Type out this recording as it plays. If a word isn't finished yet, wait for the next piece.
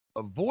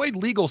Avoid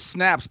legal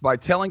snaps by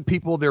telling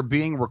people they're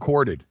being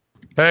recorded.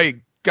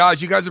 Hey, guys,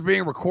 you guys are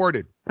being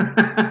recorded.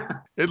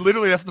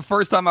 That's the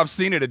first time I've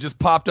seen it. It just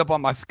popped up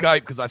on my Skype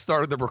because I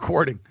started the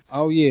recording.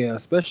 Oh, yeah,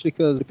 especially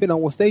because depending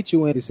on what state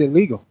you're in, it's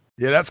illegal.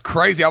 Yeah, that's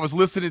crazy. I was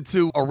listening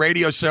to a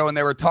radio show, and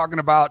they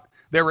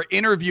were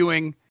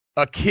interviewing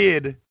a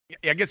kid.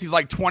 I guess he's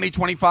like 20,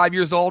 25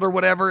 years old or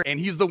whatever, and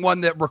he's the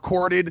one that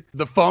recorded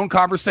the phone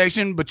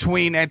conversation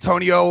between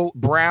Antonio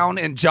Brown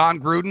and John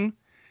Gruden,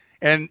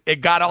 and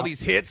it got all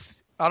these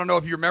hits. I don't know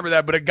if you remember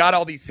that, but it got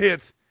all these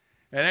hits.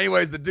 And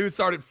anyways, the dude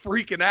started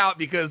freaking out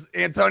because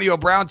Antonio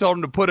Brown told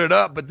him to put it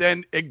up, but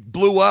then it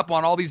blew up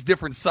on all these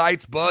different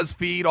sites,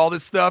 BuzzFeed, all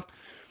this stuff.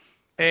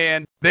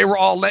 And they were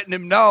all letting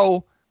him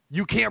know,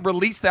 you can't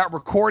release that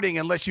recording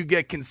unless you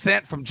get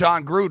consent from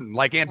John Gruden.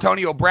 Like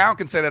Antonio Brown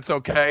can say that's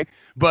okay,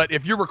 but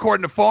if you're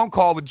recording a phone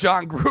call with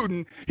John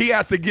Gruden, he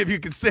has to give you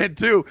consent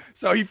too.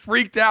 So he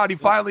freaked out.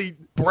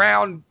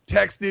 Brown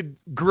texted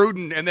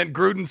Gruden, and then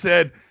Gruden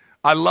said,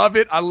 I love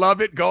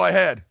it, go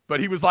ahead. But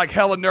he was like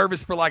hella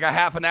nervous for like a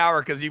half an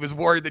hour because he was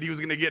worried that he was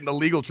going to get into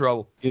legal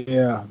trouble.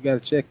 Yeah, you got to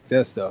check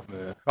that stuff,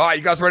 man. All right,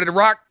 you guys ready to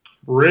rock?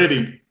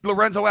 Ready.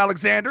 Lorenzo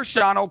Alexander,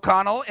 Sean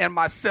O'Connell, and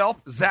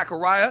myself,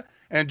 Zachariah.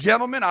 And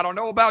gentlemen, I don't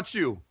know about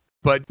you,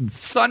 but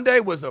Sunday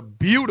was a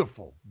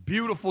beautiful,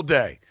 beautiful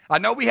day. I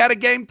know we had a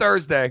game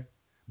Thursday,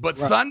 but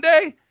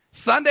right.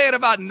 Sunday at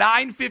about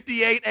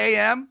 9:58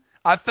 a.m.,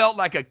 I felt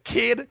like a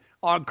kid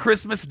on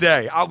Christmas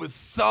Day. I was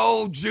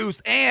so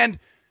juiced. And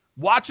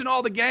watching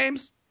all the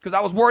games, because I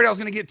was worried I was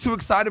going to get too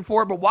excited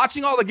for it, but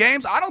watching all the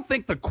games, I don't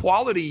think the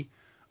quality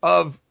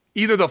of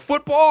either the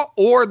football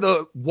or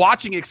the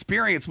watching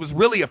experience was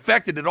really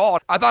affected at all.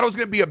 I thought it was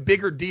going to be a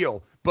bigger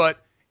deal, but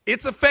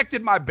it's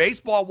affected my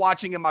baseball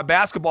watching and my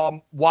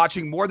basketball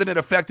watching more than it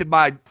affected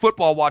my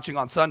football watching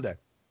on Sunday.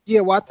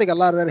 Yeah, well, I think a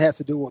lot of that has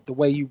to do with the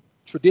way you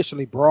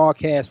traditionally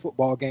broadcast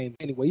football games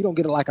anyway. You don't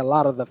get like a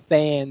lot of the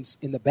fans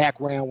in the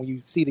background when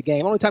you see the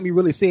game. Only time you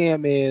really see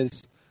them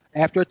is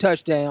after a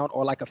touchdown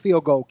or like a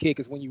field goal kick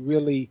is when you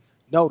really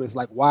notice,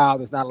 like, wow,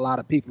 there's not a lot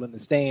of people in the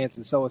stands.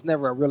 And so it's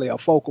never really a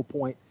focal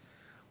point.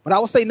 But I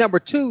would say number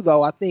two,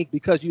 though, I think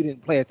because you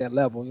didn't play at that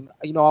level,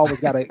 I always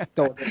got to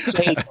throw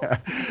shade on it.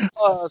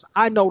 Because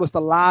I noticed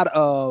a lot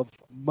of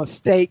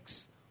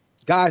mistakes,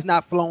 guys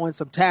not flowing,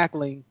 some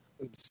tackling,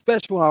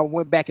 especially when I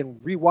went back and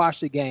rewatched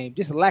the game,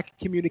 just a lack of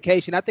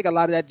communication. I think a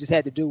lot of that just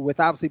had to do with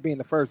obviously being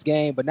the first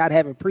game, but not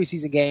having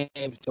preseason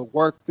games to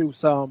work through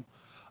some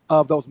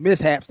of those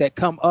mishaps that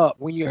come up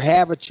when you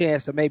have a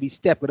chance to maybe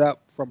step it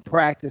up from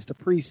practice to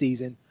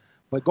preseason.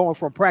 But going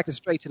from practice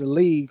straight to the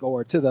league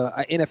or to the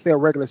NFL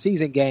regular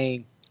season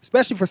game,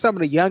 especially for some of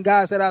the young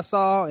guys that I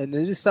saw, and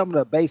just some of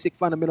the basic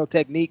fundamental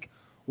technique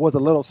was a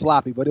little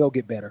sloppy, but it'll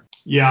get better.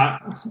 Yeah,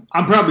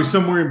 I'm probably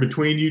somewhere in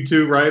between you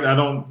two, right? I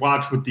don't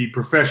watch with the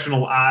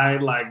professional eye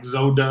like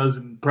Zoe does,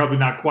 and probably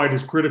not quite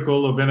as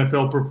critical of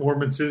NFL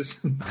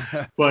performances.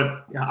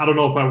 But I don't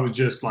know if I was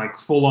just like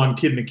full-on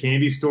kid in a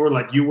candy store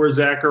like you were,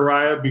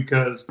 Zachariah,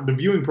 because the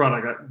viewing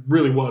product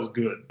really was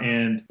good.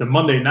 And the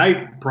Monday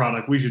night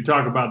product, we should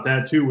talk about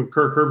that too, with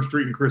Kirk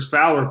Herbstreit and Chris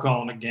Fowler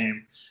calling a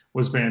game,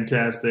 was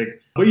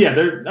fantastic. But yeah,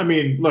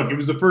 look, it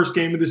was the first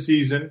game of the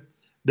season.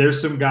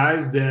 There's some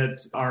guys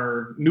that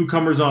are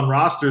newcomers on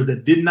rosters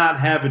that did not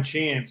have a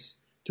chance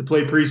to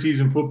play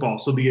preseason football.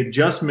 So the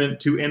adjustment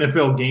to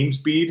NFL game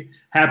speed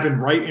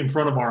happened right in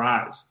front of our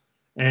eyes.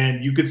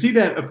 And you could see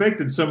that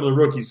affected some of the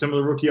rookies, some of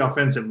the rookie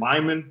offensive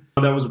linemen.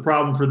 That was a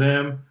problem for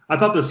them. I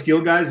thought the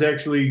skill guys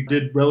actually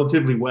did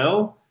relatively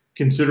well,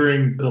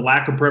 considering the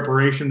lack of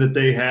preparation that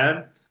they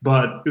had.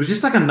 But it was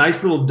just like a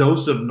nice little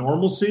dose of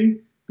normalcy,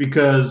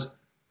 because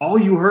all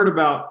you heard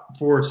about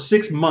for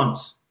 6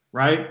 months,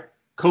 right?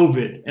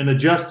 COVID and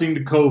adjusting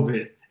to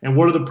COVID and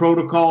what are the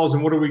protocols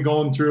and what are we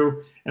going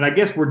through? And I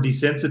guess we're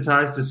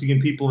desensitized to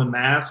seeing people in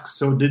masks,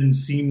 so it didn't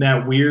seem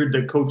that weird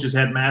that coaches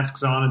had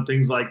masks on and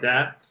things like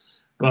that.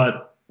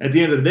 But at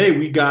the end of the day,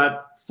 we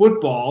got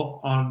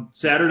football on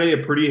Saturday, a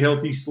pretty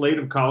healthy slate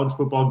of college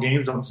football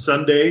games. On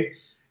Sunday,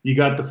 you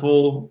got the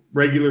full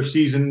regular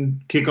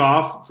season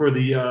kickoff for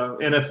the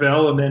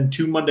NFL, and then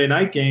 2 Monday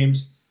night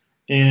games.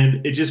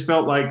 And it just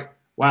felt like,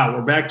 wow,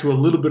 we're back to a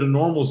little bit of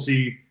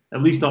normalcy,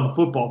 at least on the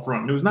football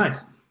front. It was nice.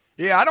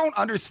 Yeah, I don't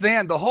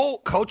understand the whole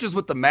coaches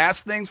with the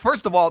mask things.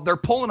 First of all, they're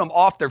pulling them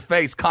off their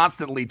face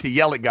constantly to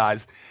yell at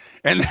guys.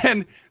 And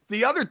then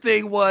the other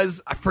thing was,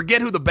 I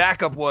forget who the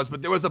backup was,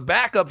 but there was a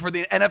backup for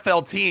the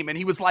NFL team, and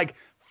he was like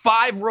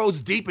 5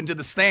 rows deep into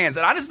the stands.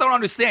 And I just don't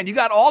understand. You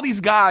got all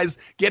these guys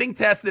getting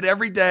tested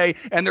every day,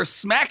 and they're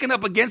smacking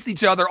up against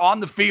each other on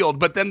the field.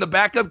 But then the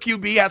backup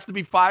QB has to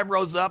be 5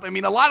 rows up. I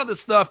mean, a lot of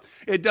this stuff,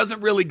 it doesn't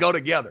really go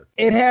together.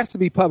 It has to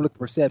be public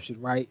perception,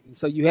 right? And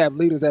so you have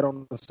leaders that are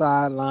on the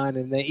sideline.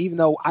 And then even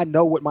though I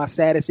know what my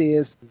status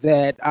is,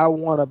 that I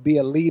want to be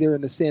a leader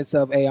in the sense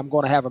of, hey, I'm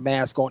going to have a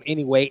mask on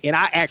anyway. And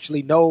I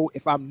actually know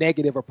if I'm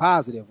negative or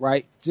positive,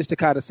 right? Just to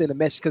kind of send a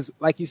message. Because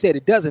like you said,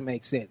 it doesn't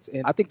make sense.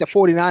 And I think the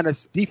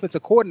 49ers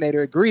defensive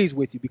coordinator agrees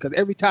with you, because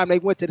every time they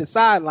went to the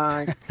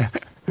sideline,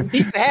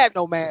 he didn't have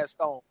no mask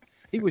on.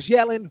 He was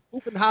yelling,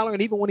 hooping,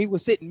 hollering, even when he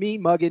was sitting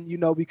mean mugging,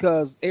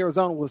 because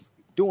Arizona was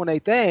doing their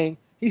thing,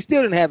 he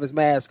still didn't have his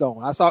mask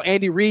on. I saw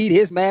Andy Reid,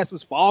 his mask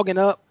was fogging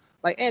up.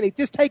 Like, Andy,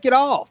 just take it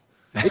off.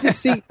 It just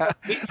seemed,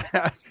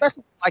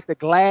 especially like the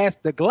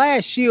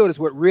glass shield is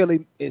what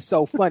really is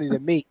so funny to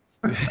me.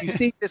 You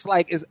see this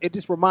it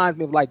just reminds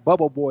me of like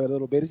Bubble Boy a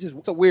little bit.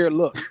 It's a weird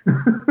look.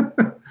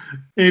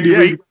 Andy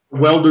Reid,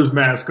 welder's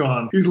mask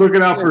on. He's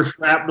looking out for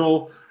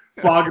shrapnel,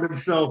 fogging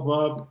himself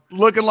up.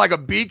 Looking like a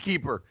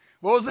beekeeper.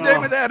 What was the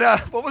name of that?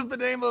 What was the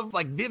name of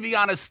like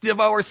Viviana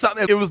Stivo or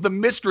something? It was the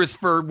mistress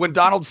for when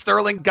Donald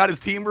Sterling got his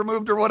team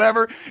removed or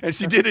whatever. And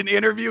she did an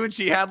interview and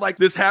she had like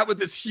this hat with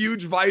this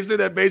huge visor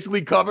that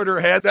basically covered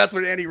her head. That's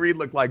what Andy Reid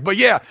looked like. But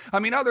yeah, I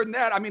mean, other than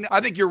that, I mean, I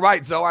think you're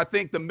right, Zoe. I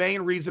think the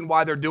main reason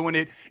why they're doing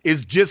it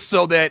is just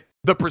so that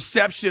the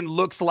perception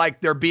looks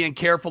like they're being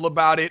careful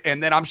about it.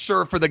 And then I'm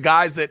sure for the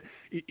guys that,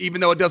 even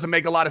though it doesn't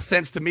make a lot of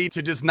sense to me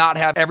to just not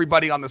have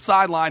everybody on the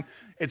sideline,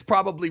 it's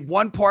probably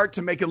one part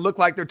to make it look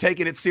like they're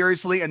taking it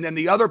seriously. And then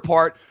the other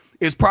part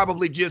is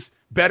probably just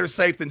better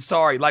safe than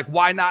sorry. Like,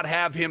 why not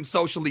have him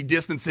socially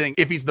distancing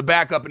if he's the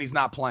backup and he's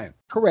not playing?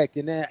 Correct.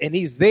 And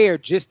he's there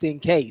just in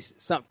case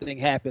something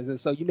happens. And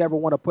so you never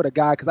want to put a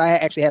guy, because I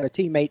actually had a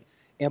teammate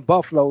in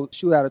Buffalo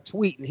shoot out a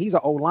tweet, and he's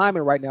an old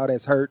lineman right now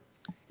that's hurt.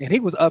 And he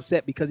was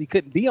upset because he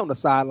couldn't be on the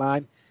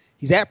sideline.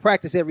 He's at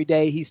practice every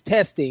day. He's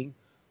testing.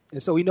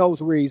 And so he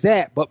knows where he's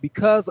at. But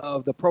because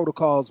of the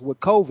protocols with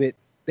COVID,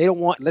 they don't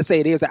want, let's say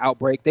it is an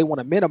outbreak, they want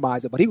to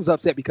minimize it. But he was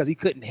upset because he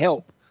couldn't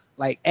help.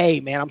 Like, hey,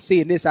 man, I'm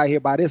seeing this out here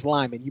by this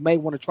lineman. You may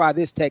want to try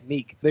this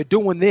technique. They're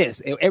doing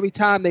this. Every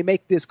time they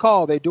make this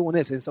call, they're doing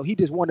this. And so he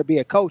just wanted to be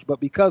a coach. But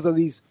because of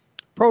these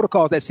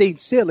protocols that seem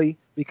silly,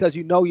 because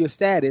you know your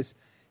status,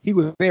 he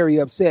was very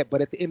upset.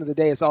 But at the end of the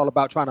day, it's all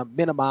about trying to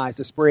minimize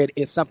the spread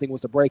if something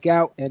was to break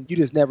out. And you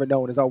just never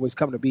know. And it's always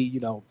coming to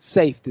be,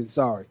 safe than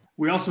sorry.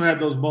 We also had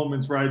those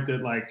moments, right,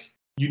 that like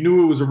you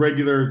knew it was a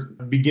regular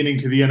beginning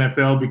to the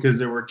NFL because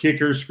there were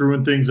kickers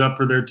screwing things up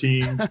for their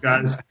teams,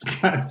 guys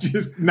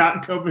just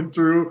not coming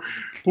through.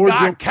 Poor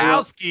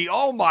Gronkowski,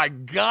 oh my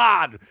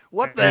God,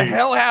 what the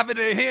hell happened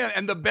to him?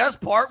 And the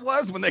best part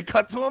was when they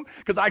cut to him,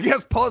 because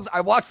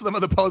I watched some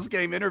of the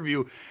post-game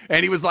interview,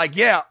 and he was like,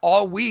 yeah,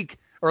 all week,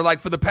 or like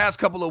for the past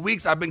couple of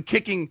weeks, I've been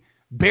kicking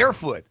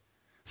barefoot.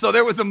 So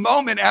there was a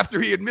moment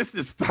after he had missed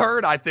his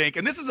third, I think,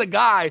 and this is a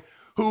guy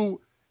who,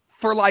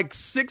 for like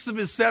 6 of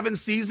his 7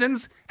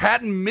 seasons,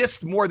 hadn't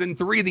missed more than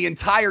 3 the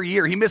entire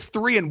year. He missed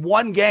 3 in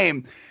one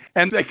game,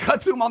 and they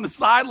cut to him on the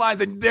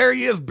sidelines, and there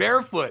he is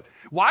barefoot.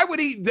 Why would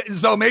he?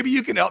 So maybe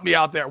you can help me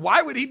out there.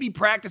 Why would he be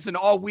practicing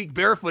all week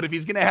barefoot if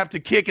he's going to have to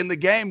kick in the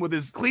game with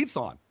his cleats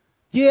on?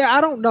 Yeah, I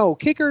don't know.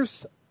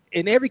 Kickers,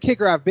 and every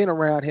kicker I've been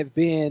around have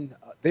been,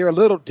 they're a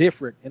little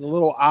different and a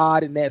little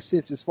odd in that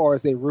sense as far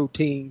as their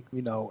routine.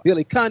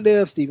 Billy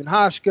Cundiff, Stephen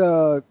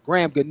Hauschka,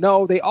 Graham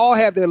Gano, they all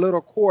have their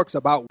little quirks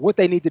about what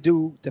they need to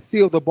do to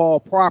feel the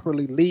ball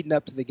properly leading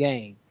up to the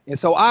game. And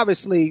so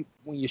obviously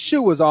when your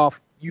shoe is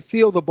off, you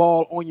feel the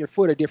ball on your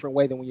foot a different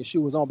way than when your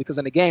shoe is on, because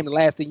in the game, the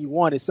last thing you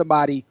want is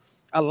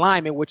a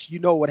lineman, which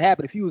would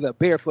happen if you was a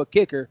barefoot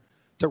kicker,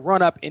 to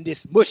run up and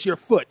just mush your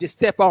foot, just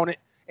step on it,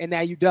 and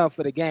now you're done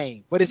for the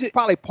game. But it's just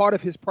probably part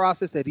of his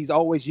process that he's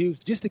always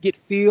used just to get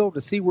feel,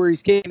 to see where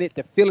he's kicking it,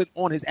 to feel it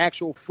on his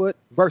actual foot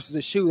versus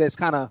a shoe that's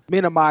kind of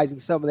minimizing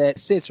some of that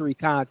sensory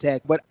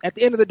contact. But at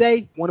the end of the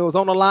day, when it was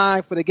on the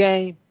line for the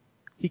game,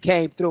 he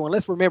came through. And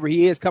let's remember,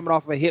 he is coming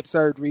off of a hip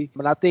surgery.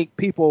 And I think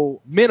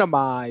people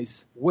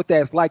minimize what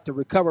that's like to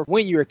recover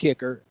when you're a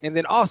kicker. And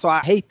then also,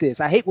 I hate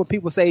this. I hate when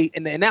people say,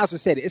 and the announcer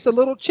said it, it's a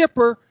little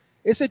chipper.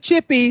 It's a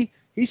chippy.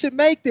 He should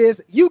make this.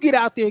 You get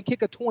out there and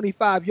kick a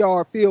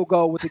 25-yard field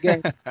goal with the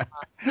game.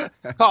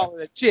 Call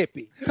it a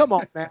chippy. Come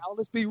on, now.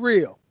 Let's be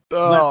real.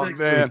 Oh,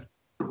 man.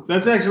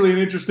 That's actually an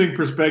interesting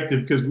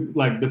perspective because,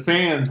 like, the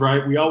fans,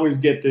 right, we always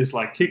get this,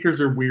 like,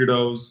 kickers are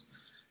weirdos.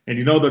 And,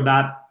 they're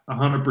not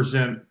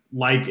 100%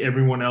 like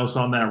everyone else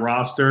on that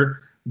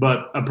roster.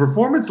 But a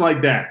performance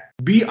like that,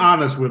 be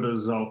honest with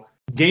us, though.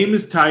 Game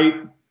is tight.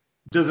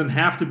 Doesn't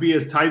have to be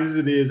as tight as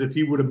it is if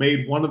he would have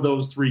made one of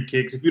those 3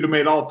 kicks. If you'd have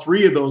made all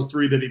 3 of those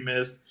 3 that he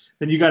missed,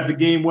 then you got the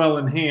game well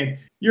in hand.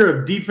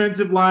 You're a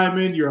defensive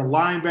lineman. You're a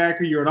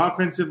linebacker. You're an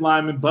offensive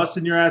lineman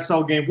busting your ass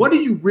all game. What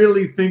are you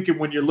really thinking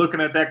when you're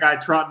looking at that guy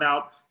trotting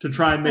out to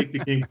try and make the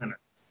game winner?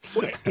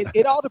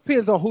 It all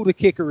depends on who the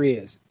kicker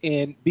is.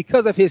 And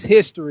because of his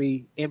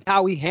history and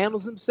how he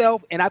handles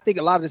himself, and I think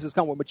a lot of this has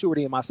come with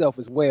maturity in myself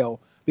as well,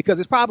 because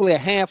it's probably a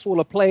handful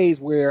of plays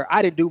where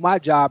I didn't do my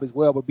job as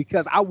well, but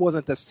because I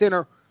wasn't the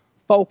center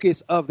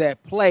focus of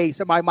that play,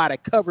 somebody might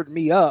have covered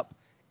me up,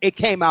 it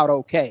came out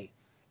okay.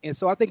 And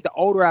so I think the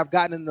older I've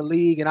gotten in the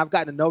league and I've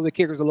gotten to know the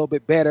kickers a little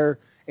bit better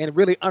and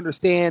really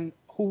understand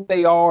who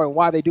they are and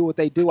why they do what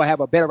they do, I have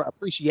a better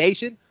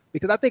appreciation.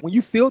 Because I think when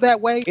you feel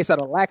that way, it's a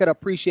lack of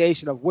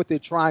appreciation of what they're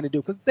trying to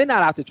do, because they're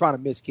not out there trying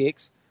to miss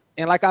kicks.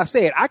 And like I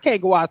said, I can't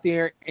go out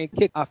there and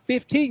kick a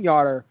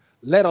 15-yarder,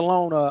 let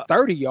alone a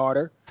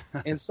 30-yarder.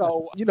 And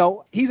so,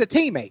 he's a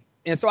teammate.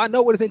 And so I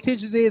know what his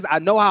intentions is. I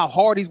know how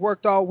hard he's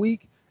worked all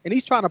week. And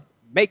he's trying to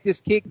make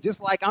this kick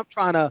just like I'm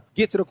trying to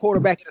get to the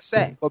quarterback in a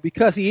sack. But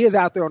because he is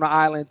out there on the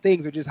island,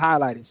 things are just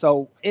highlighted.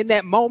 So in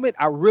that moment,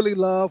 I really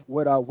love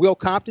what Will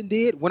Compton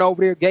did. Went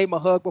over there, gave him a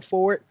hug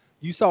before it.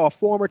 You saw a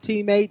former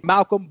teammate,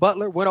 Malcolm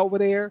Butler, went over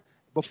there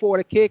before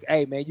the kick.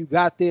 Hey, man, you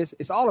got this.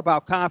 It's all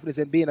about confidence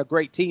and being a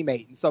great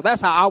teammate. And so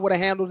that's how I would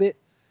have handled it,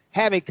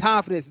 having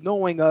confidence,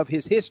 knowing of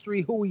his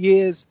history, who he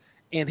is,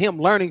 and him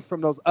learning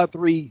from those other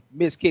 3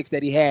 missed kicks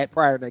that he had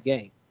prior to the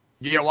game.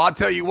 Yeah, well, I'll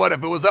tell you what,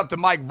 if it was up to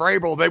Mike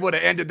Vrabel, they would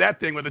have ended that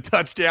thing with a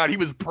touchdown. He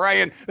was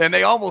praying, and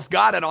they almost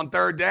got it on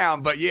 3rd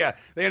down. But, yeah,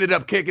 they ended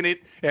up kicking it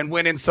and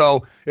winning,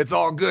 so it's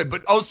all good.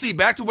 But, OC,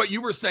 back to what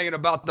you were saying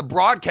about the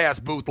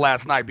broadcast booth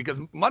last night, because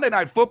Monday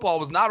Night Football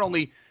was not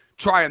only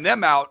trying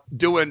them out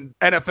doing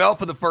NFL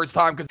for the first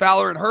time, because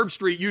Fowler and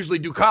Herbstreit usually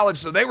do college,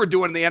 so they were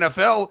doing the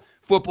NFL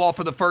football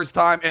for the first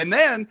time. And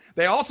then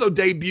they also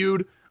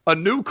debuted a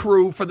new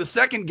crew for the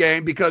second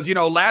game because,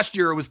 last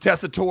year it was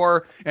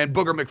Tessitore and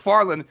Booger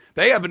McFarland.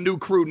 They have a new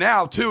crew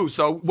now, too.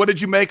 So what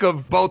did you make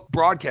of both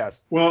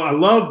broadcasts? Well, I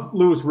love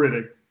Louis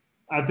Riddick.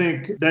 I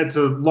think that's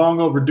a long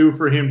overdue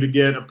for him to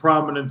get a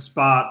prominent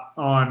spot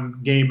on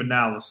game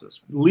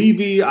analysis.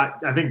 Levy, I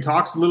think,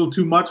 talks a little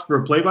too much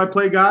for a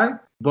play-by-play guy,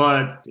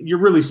 but you're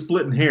really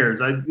splitting hairs.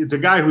 It's a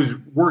guy who's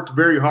worked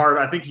very hard.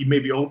 I think he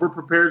maybe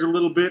over-prepares a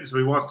little bit, so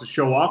he wants to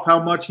show off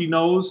how much he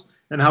knows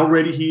and how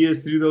ready he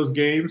is to do those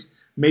games.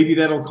 Maybe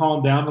that'll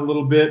calm down a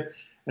little bit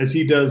as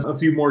he does a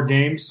few more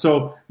games.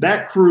 So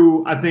that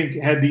crew, I think,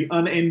 had the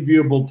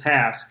unenviable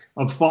task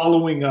of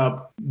following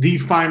up the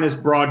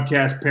finest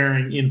broadcast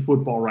pairing in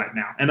football right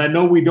now. And I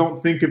know we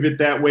don't think of it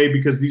that way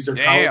because these are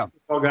college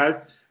football guys,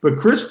 but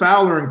Chris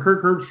Fowler and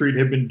Kirk Herbstreit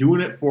have been doing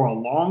it for a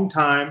long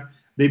time.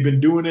 They've been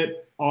doing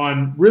it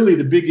on really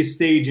the biggest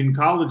stage in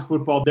college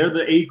football. They're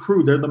the A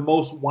crew. They're the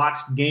most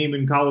watched game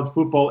in college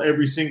football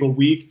every single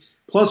week.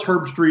 Plus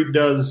Herbstreit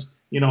does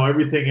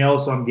everything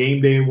else on game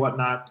day and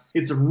whatnot.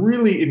 It's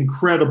really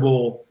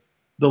incredible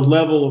the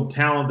level of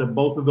talent that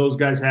both of those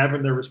guys have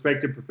in their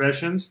respective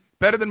professions.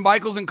 Better than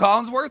Michaels and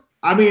Collinsworth?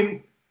 I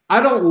mean,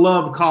 I don't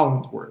love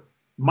Collinsworth.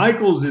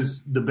 Michaels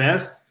is the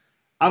best.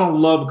 I don't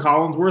love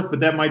Collinsworth,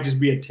 but that might just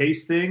be a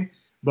taste thing.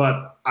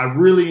 But I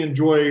really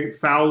enjoy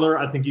Fowler.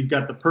 I think he's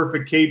got the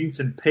perfect cadence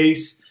and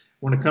pace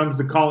when it comes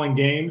to calling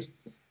games.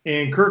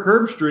 And Kirk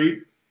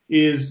Herbstreit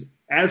is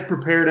as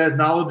prepared, as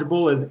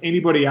knowledgeable as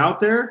anybody out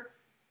there.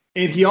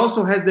 And he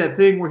also has that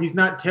thing where he's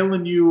not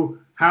telling you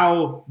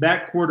how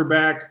that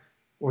quarterback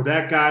or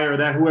that guy or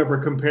that whoever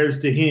compares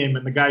to him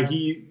and the guy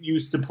he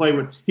used to play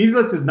with. He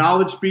lets his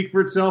knowledge speak for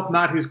itself,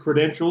 not his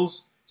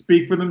credentials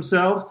speak for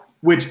themselves,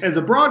 which as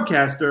a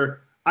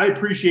broadcaster, I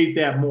appreciate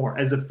that more.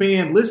 As a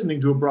fan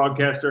listening to a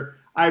broadcaster,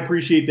 I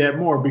appreciate that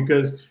more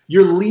because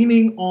you're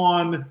leaning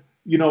on,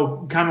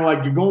 kind of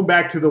like you're going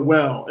back to the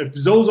well. If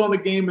Zoe's on the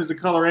game as a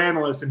color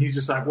analyst and he's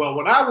just like, well,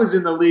 when I was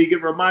in the league,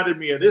 it reminded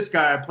me of this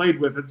guy I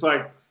played with. It's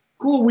like,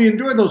 cool, we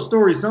enjoy those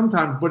stories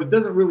sometimes, but it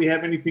doesn't really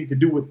have anything to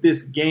do with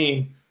this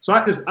game. So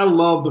I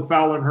love the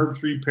Fowler and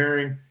Herbstreit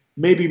pairing,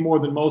 maybe more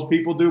than most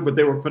people do, but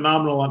they were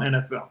phenomenal on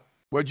NFL.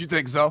 What'd you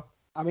think, Zoe?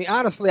 I mean,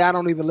 honestly, I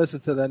don't even listen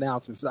to the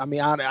announcers. I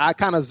mean, I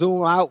kind of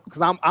zoom out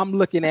because I'm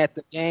looking at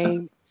the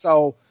game.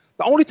 So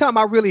the only time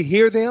I really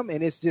hear them,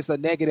 and it's just a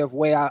negative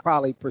way I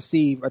probably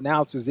perceive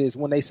announcers, is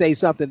when they say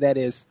something that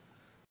is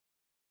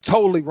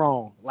totally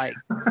wrong. Like,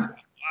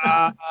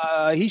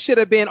 he should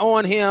have been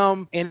on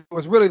him, and it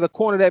was really the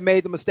corner that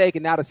made the mistake,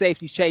 and now the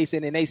safety's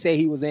chasing, and they say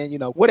he was in,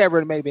 whatever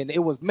it may have been.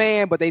 It was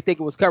man, but they think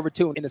it was cover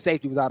 2, and the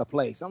safety was out of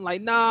place. I'm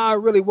like, nah,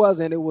 it really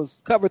wasn't. It was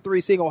cover 3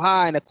 single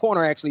high, and the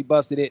corner actually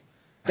busted it.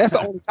 That's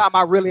the only time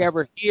I really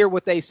ever hear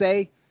what they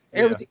say.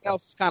 Everything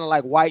else is kind of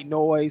like white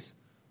noise.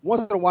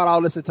 Once in a while, I'll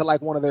listen to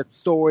like one of their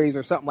stories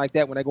or something like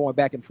that when they're going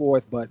back and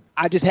forth, but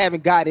I just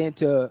haven't got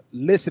into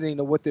listening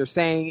to what they're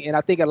saying, and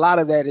I think a lot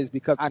of that is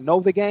because I know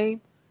the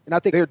game. And I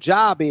think their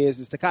job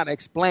is to kind of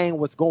explain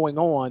what's going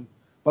on.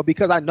 But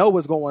because I know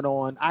what's going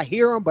on, I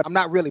hear them, but I'm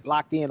not really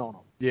locked in on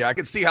them. Yeah, I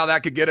can see how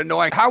that could get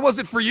annoying. How was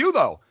it for you,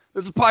 though?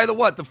 This is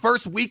probably the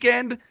first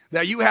weekend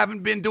that you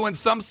haven't been doing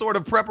some sort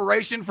of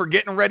preparation for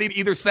getting ready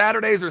either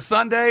Saturdays or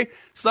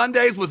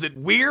Sundays, was it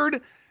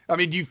weird? I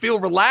mean, do you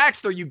feel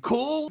relaxed? Are you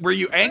cool? Were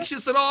you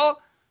anxious at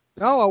all?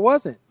 No, I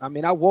wasn't. I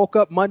mean, I woke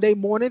up Monday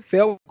morning,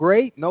 felt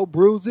great, no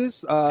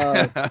bruises,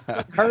 hurt,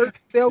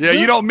 felt good. Yeah,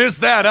 you don't miss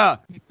that, huh?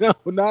 No,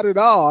 not at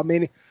all. I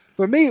mean,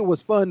 for me, it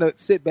was fun to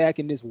sit back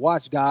and just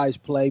watch guys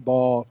play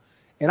ball.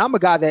 And I'm a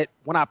guy that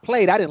when I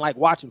played, I didn't like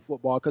watching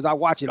football because I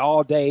watch it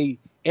all day,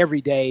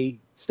 every day,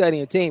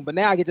 studying team. But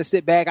now I get to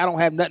sit back. I don't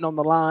have nothing on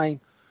the line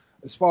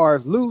as far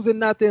as losing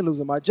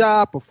my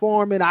job,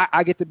 performing.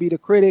 I get to be the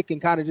critic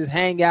and kind of just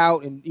hang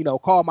out and,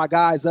 call my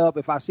guys up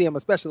if I see them,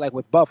 especially like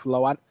with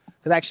Buffalo.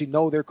 Because I actually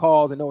know their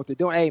calls and know what they're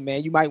doing. Hey,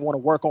 man, you might want to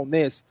work on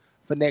this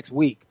for next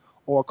week.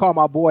 Or call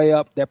my boy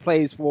up that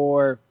plays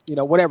for,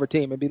 whatever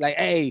team and be like,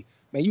 hey,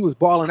 man, you was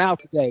balling out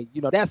today.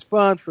 That's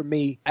fun for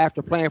me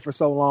after playing for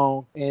so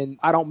long, and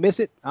I don't miss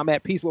it. I'm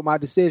at peace with my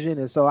decision,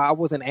 and so I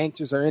wasn't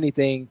anxious or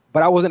anything,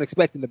 but I wasn't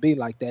expecting to be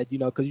like that,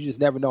 because you just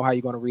never know how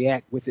you're going to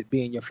react with it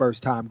being your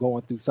first time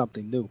going through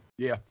something new.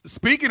 Yeah.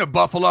 Speaking of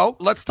Buffalo,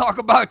 let's talk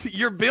about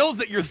your Bills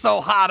that you're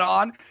so hot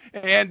on,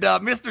 and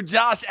Mr.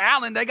 Josh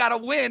Allen, they got to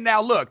win.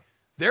 Now, look,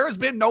 there has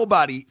been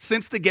nobody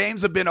since the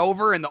games have been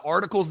over and the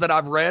articles that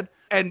I've read.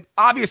 And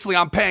obviously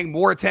I'm paying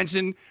more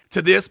attention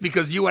to this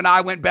because you and I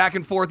went back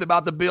and forth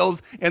about the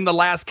Bills in the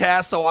last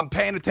cast. So I'm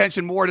paying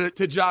attention more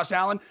to Josh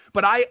Allen.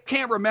 But I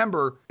can't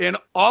remember in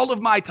all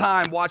of my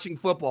time watching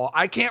football,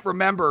 I can't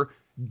remember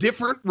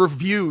different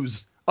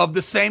reviews of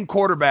the same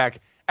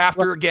quarterback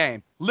after a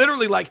game.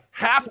 Literally, like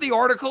half the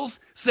articles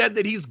said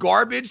that he's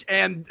garbage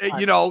and,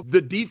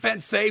 the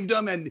defense saved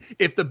him. And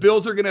if the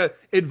Bills are going to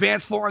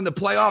advance far in the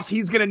playoffs,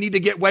 he's going to need to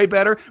get way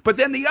better. But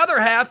then the other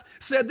half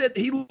said that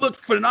he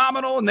looked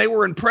phenomenal and they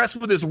were impressed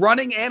with his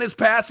running and his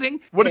passing.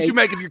 What did you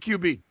make of your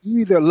QB?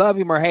 You either love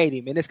him or hate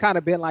him. And it's kind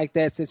of been like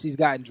that since he's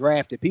gotten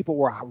drafted. People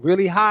were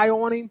really high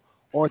on him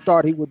or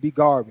thought he would be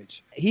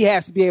garbage. He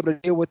has to be able to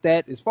deal with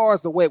that. As far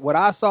as what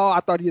I saw,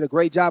 I thought he did a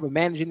great job of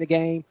managing the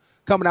game.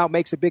 Coming out,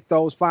 makes a big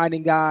throws,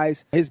 finding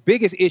guys. His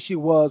biggest issue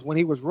was when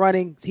he was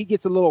running, he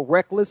gets a little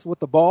reckless with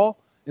the ball.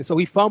 And so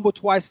he fumbled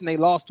twice and they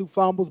lost 2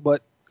 fumbles.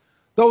 But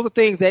those are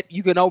things that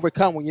you can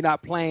overcome when you're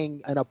not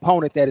playing an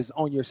opponent that is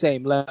on your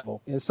same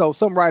level. And so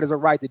some writers are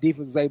right. The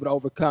defense was able to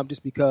overcome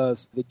just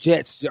because the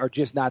Jets are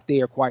just not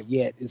there quite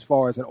yet as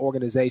far as an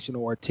organization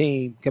or a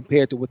team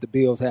compared to what the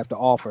Bills have to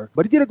offer.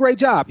 But he did a great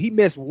job. He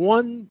missed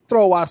one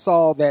throw I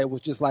saw that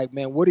was just like,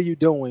 man, what are you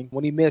doing?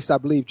 When he missed, I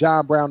believe,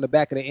 John Brown in the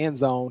back of the end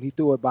zone, he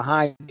threw it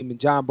behind him and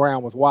John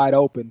Brown was wide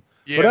open.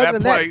 Yeah, that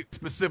play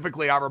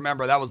specifically, I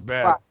remember. That was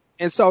bad. Right.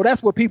 And so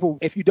that's what people,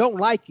 if you don't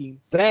like him,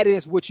 that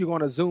is what you're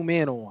going to zoom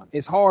in on.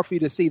 It's hard for you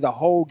to see the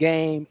whole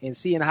game and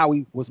seeing how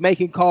he was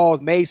making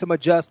calls, made some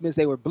adjustments.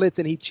 They were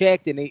blitzing. He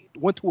checked and they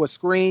went to a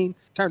screen,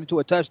 turned into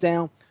a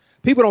touchdown.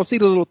 People don't see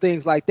the little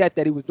things like that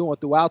he was doing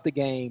throughout the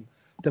game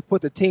to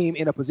put the team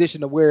in a position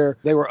to where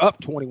they were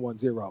up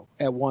 21-0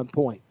 at one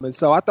point. And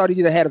so I thought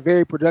he had a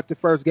very productive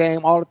first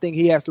game. All the thing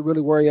he has to really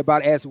worry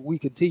about as we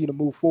continue to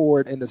move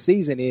forward in the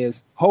season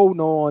is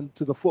holding on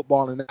to the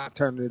football and not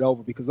turning it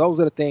over, because those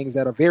are the things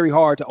that are very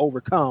hard to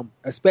overcome,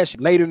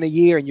 especially later in the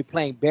year and you're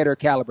playing better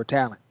caliber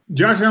talent.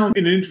 Josh Allen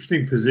in an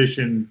interesting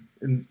position,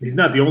 and he's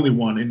not the only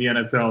one in the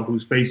NFL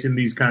who's facing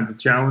these kinds of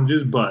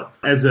challenges, but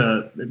as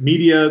a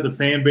media, the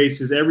fan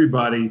bases,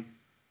 everybody,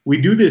 we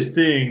do this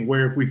thing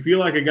where if we feel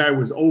like a guy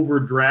was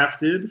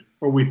overdrafted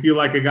or we feel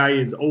like a guy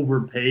is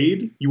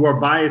overpaid, you are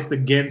biased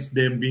against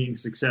them being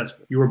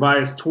successful. You are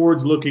biased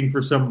towards looking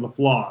for some of the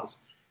flaws.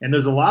 And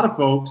there's a lot of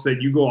folks that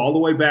you go all the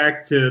way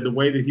back to the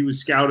way that he was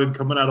scouted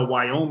coming out of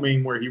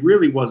Wyoming, where he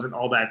really wasn't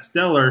all that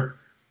stellar.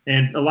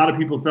 And a lot of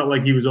people felt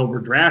like he was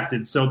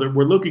overdrafted. So that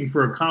we're looking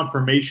for a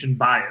confirmation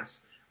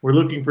bias. We're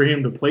looking for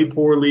him to play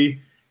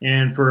poorly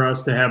and for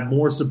us to have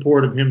more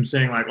support of him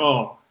saying like,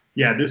 oh,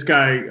 yeah, this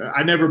guy,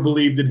 I never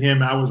believed in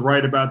him. I was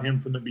right about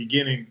him from the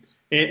beginning.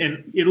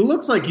 And it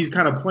looks like he's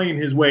kind of playing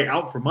his way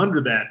out from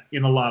under that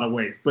in a lot of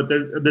ways. But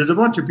there's a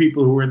bunch of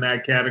people who are in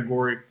that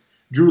category.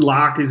 Drew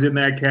Lock is in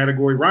that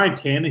category. Ryan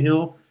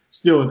Tannehill,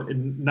 still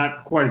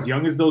not quite as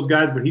young as those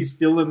guys, but he's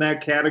still in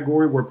that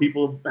category where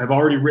people have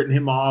already written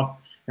him off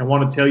and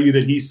want to tell you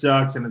that he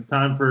sucks and it's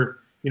time for,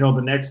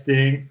 the next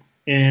thing.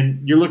 And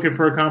you're looking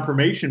for a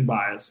confirmation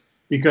bias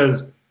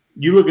because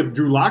you look at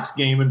Drew Lock's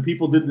game and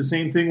people did the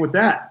same thing with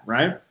that,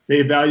 right? They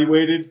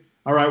evaluated,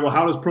 all right, well,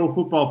 how does Pro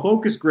Football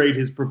Focus grade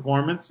his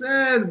performance?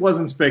 It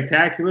wasn't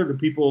spectacular. The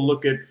people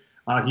look at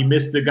he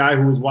missed the guy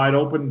who was wide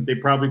open. They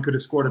probably could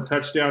have scored a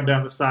touchdown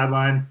down the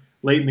sideline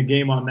late in the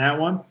game on that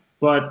one.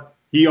 But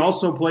he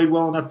also played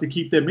well enough to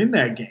keep them in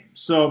that game.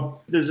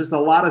 So there's just a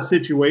lot of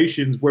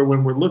situations where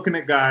when we're looking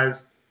at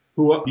guys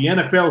who the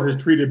NFL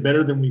has treated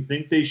better than we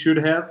think they should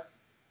have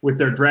with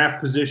their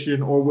draft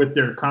position or with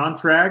their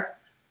contract,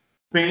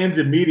 fans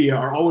and media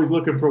are always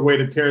looking for a way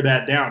to tear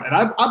that down. And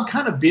I've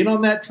kind of been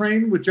on that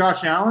train with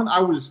Josh Allen.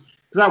 Because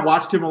I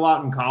watched him a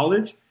lot in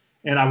college,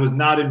 and I was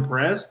not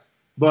impressed.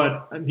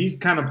 But he's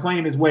kind of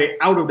playing his way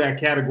out of that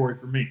category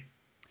for me.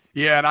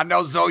 Yeah, and I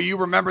know, Zoe, you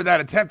remember that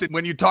attempt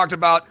when you talked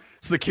about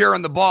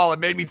securing the ball. It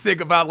made me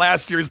think about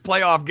last year's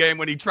playoff game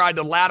when he tried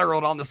to lateral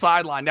it on the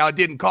sideline. Now, it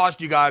didn't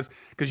cost you guys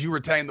because you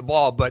retained the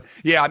ball. But,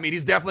 yeah, I mean,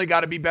 he's definitely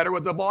got to be better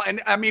with the ball.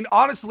 And, I mean,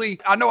 honestly,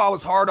 I know I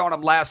was hard on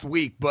him last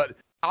week, but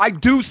I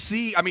do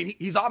see, I mean,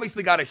 he's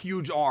obviously got a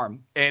huge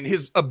arm, and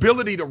his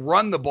ability to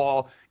run the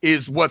ball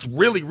is what's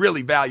really,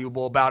 really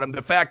valuable about him.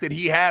 The fact that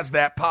he has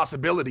that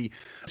possibility,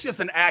 it's just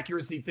an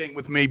accuracy thing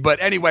with me.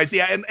 But anyways,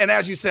 yeah, and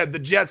as you said, the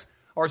Jets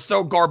are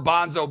so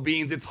garbanzo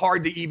beans, it's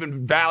hard to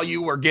even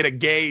value or get a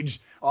gauge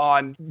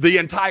on the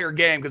entire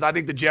game because I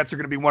think the Jets are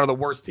going to be one of the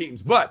worst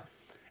teams. But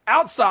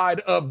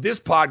outside of this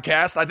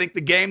podcast, I think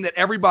the game that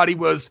everybody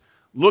was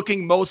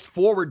looking most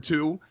forward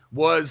to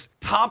was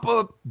Tom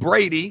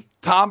Brady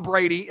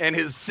and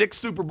his 6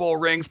 Super Bowl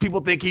rings. People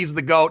think he's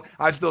the GOAT.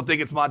 I still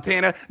think it's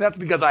Montana. That's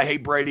because I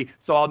hate Brady,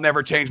 so I'll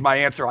never change my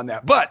answer on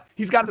that. But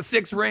he's got the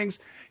 6 rings.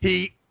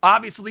 He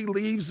obviously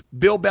leaves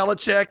Bill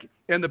Belichick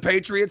and the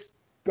Patriots,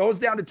 goes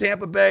down to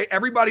Tampa Bay.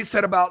 Everybody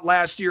said about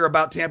last year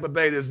about Tampa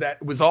Bay is that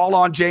it was all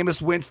on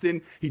Jameis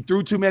Winston. He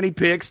threw too many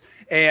picks.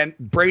 And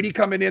Brady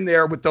coming in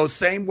there with those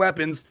same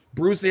weapons,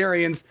 Bruce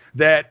Arians,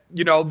 that,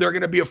 they're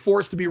going to be a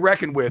force to be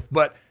reckoned with.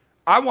 But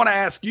I want to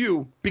ask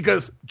you,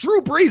 because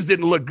Drew Brees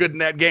didn't look good in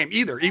that game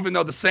either, even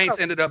though the Saints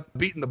ended up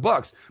beating the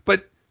Bucs.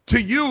 But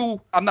to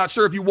you, I'm not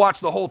sure if you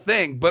watched the whole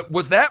thing, but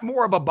was that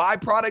more of a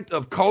byproduct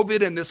of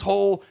COVID and this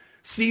whole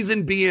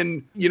season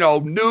being,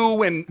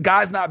 new and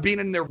guys not being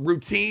in their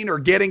routine or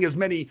getting as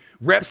many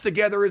reps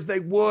together as they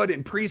would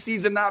and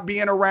preseason not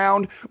being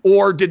around?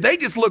 Or did they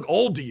just look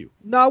old to you?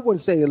 No, I wouldn't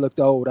say they looked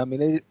old. I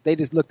mean, they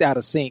just looked out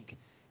of sync.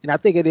 And I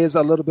think it is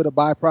a little bit of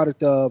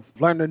byproduct of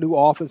learning a new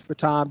offense for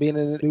Tom, being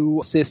in a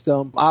new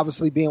system,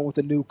 obviously being with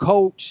a new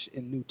coach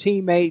and new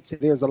teammates.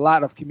 There's a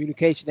lot of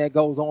communication that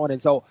goes on.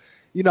 And so,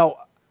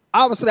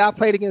 obviously I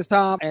played against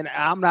Tom, and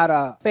I'm not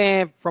a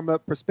fan from the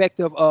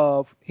perspective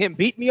of him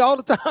beat me all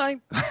the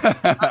time. I'm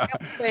a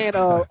fan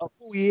of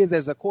who he is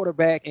as a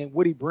quarterback and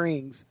what he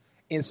brings.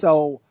 And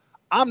so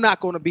I'm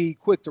not going to be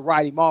quick to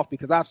write him off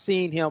because I've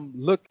seen him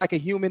look like a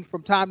human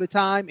from time to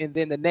time. And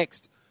then the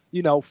next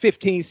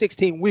 15,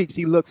 16 weeks,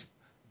 he looks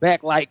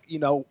back like,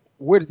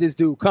 where did this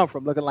dude come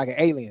from, looking like an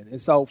alien?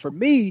 And so for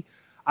me,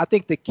 I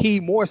think the key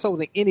more so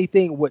than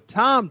anything what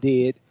Tom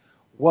did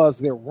was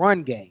their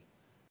run game.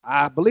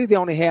 I believe they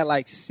only had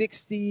like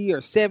 60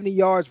 or 70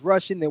 yards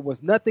rushing. There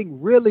was nothing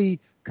really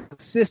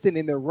consistent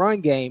in their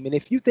run game. And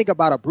if you think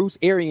about a Bruce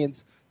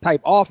Arians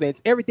type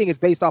offense, everything is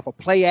based off of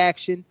play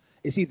action.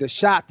 It's either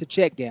shot to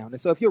check down.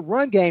 And so if your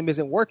run game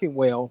isn't working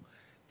well,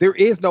 there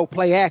is no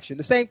play action.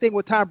 The same thing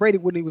with Tom Brady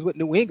when he was with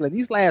New England.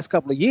 These last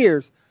couple of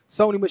years,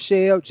 Sony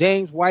Michel,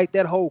 James White,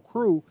 that whole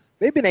crew,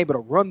 they've been able to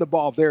run the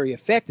ball very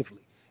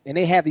effectively. And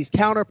they have these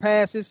counter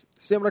passes,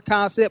 similar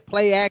concept,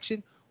 play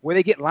action, where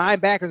they get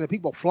linebackers and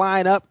people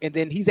flying up, and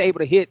then he's able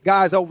to hit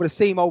guys over the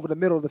seam over the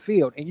middle of the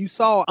field. And you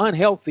saw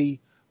unhealthy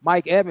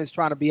Mike Evans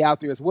trying to be out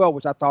there as well,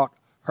 which I thought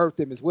hurt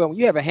them as well. When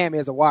you have a hammy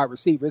as a wide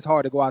receiver, it's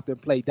hard to go out there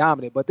and play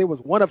dominant. But there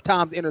was one of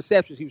Tom's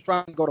interceptions. He was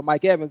trying to go to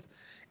Mike Evans,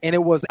 and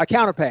it was a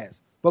counter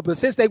pass. But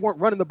since they weren't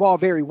running the ball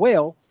very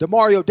well,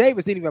 DeMario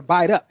Davis didn't even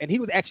bite up. And he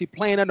was actually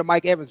playing under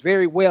Mike Evans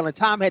very well. And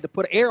Tom had to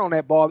put air on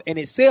that ball, and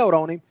it sailed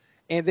on him.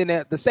 And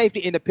then the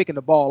safety ended up picking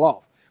the ball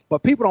off.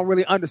 But people don't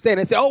really understand.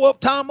 They say, oh, well,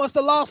 Tom must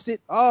have lost it.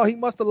 Oh, he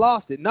must have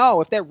lost it. No,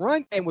 if that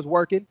run game was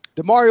working,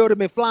 DeMario would have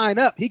been flying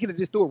up. He could have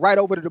just threw it right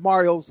over to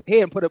DeMario's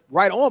head and put it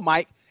right on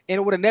Mike, and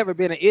it would have never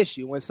been an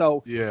issue. And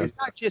so It's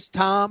not just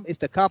Tom. It's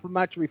the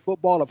complementary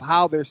football of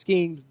how their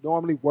schemes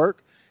normally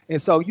work. And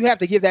so you have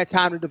to give that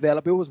time to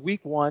develop. It was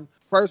week 1,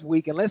 first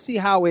week, and let's see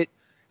how it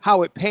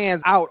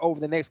pans out over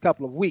the next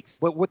couple of weeks.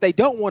 But what they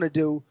don't want to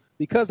do,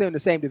 because they're in the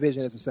same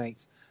division as the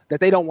Saints, that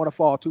they don't want to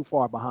fall too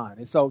far behind.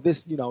 And so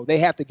this, they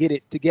have to get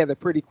it together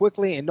pretty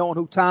quickly, and knowing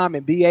who Tom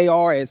and BA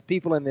are as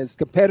people and as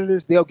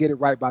competitors, they'll get it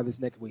right by this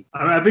next week.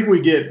 I think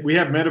we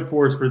have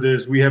metaphors for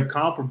this. We have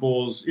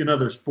comparables in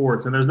other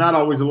sports, and there's not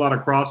always a lot of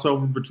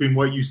crossover between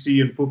what you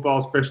see in football,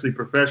 especially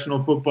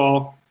professional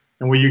football,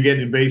 and what you're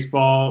getting in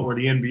baseball or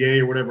the NBA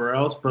or whatever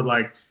else. But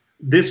like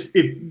this,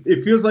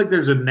 it feels like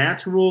there's a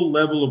natural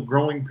level of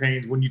growing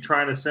pains when you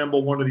try and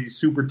assemble one of these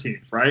super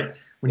teams, right?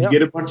 When you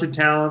get a bunch of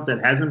talent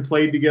that hasn't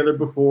played together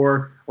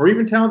before, or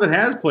even talent that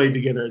has played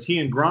together, as he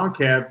and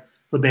Gronk have,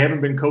 but they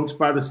haven't been coached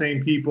by the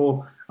same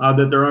people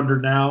that they're under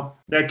now.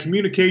 That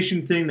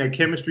communication thing, that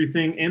chemistry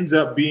thing ends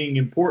up being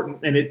important,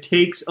 and it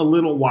takes a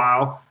little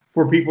while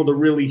for people to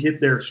really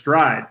hit their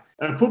stride.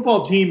 A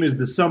football team is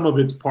the sum of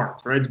its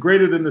parts, right? It's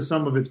greater than the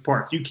sum of its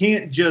parts. You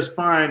can't just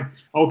find,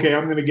 okay,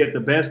 I'm going to get the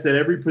best at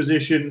every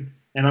position,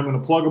 and I'm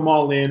going to plug them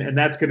all in, and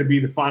that's going to be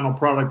the final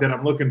product that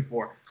I'm looking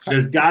for.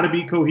 There's got to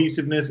be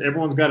cohesiveness.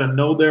 Everyone's got to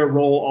know their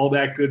role, all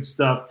that good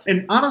stuff.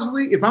 And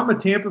honestly, if I'm a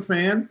Tampa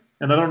fan,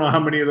 and I don't know how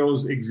many of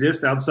those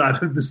exist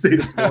outside of the state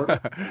of Florida,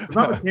 if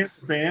I'm a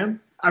Tampa fan,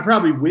 I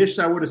probably wished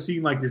I would have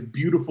seen like this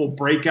beautiful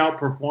breakout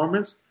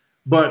performance.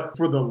 But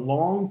for the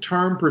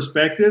long-term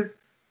perspective,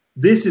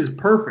 this is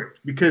perfect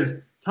because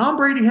Tom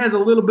Brady has a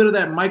little bit of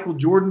that Michael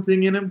Jordan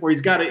thing in him where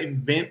he's got to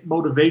invent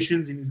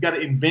motivations and he's got to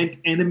invent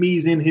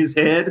enemies in his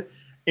head.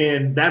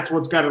 And that's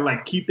what's got to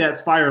like keep that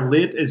fire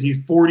lit as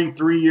he's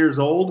 43 years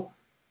old.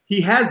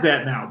 He has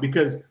that now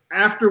because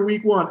after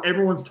week 1,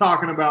 everyone's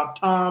talking about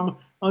Tom,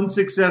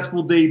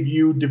 unsuccessful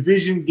debut,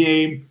 division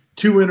game,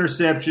 2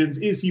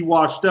 interceptions. Is he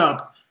washed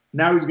up?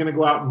 Now he's going to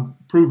go out and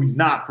prove he's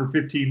not for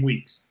 15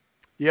 weeks.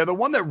 Yeah, the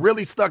one that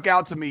really stuck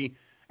out to me,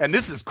 and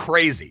this is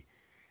crazy,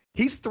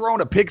 he's thrown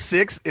a pick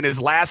 6 in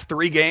his last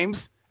 3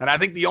 games. And I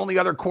think the only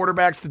other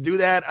quarterbacks to do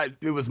that,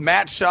 it was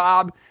Matt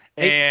Schaub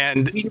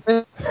And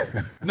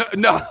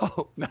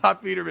no,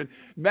 not Peterman.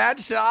 Matt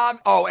Schaub.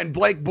 Oh, and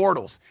Blake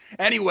Bortles.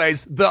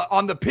 Anyways,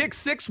 on the pick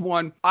six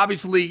one,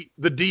 obviously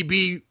the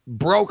DB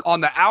broke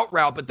on the out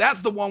route, but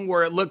that's the one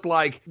where it looked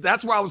like,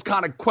 that's where I was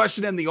kind of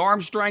questioning the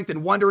arm strength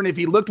and wondering if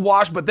he looked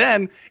washed. But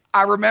then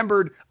I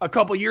remembered a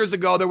couple years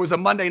ago, there was a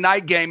Monday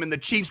night game and the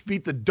Chiefs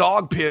beat the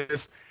dog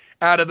piss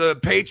out of the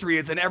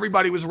Patriots, and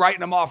everybody was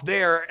writing him off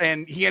there,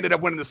 and he ended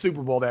up winning the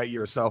Super Bowl that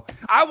year. So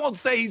I won't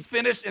say he's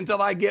finished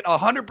until I get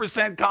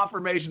 100%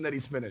 confirmation that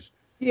he's finished.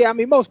 Yeah, I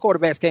mean, most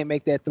quarterbacks can't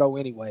make that throw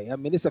anyway. I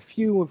mean, it's a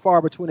few and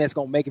far between that's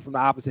going to make it from the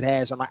opposite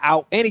hash on the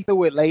out, and he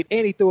threw it late,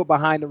 and he threw it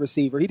behind the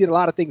receiver. He did a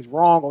lot of things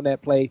wrong on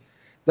that play.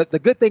 The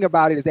good thing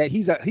about it is that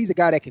he's a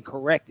guy that can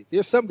correct it.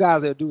 There's some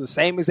guys that do the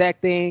same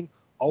exact thing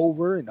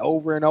over and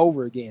over and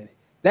over again.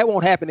 That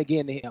won't happen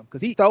again to him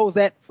because he throws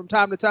that from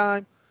time to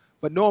time,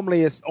 but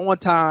normally it's on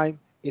time,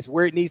 it's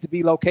where it needs to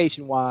be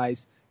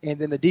location-wise, and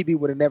then the DB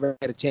would have never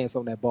had a chance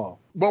on that ball.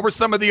 What were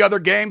some of the other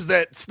games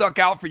that stuck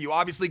out for you?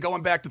 Obviously,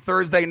 going back to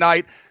Thursday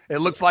night, it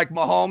looks like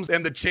Mahomes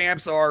and the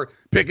champs are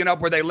picking up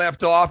where they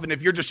left off, and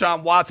if you're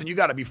Deshaun Watson, you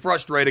got to be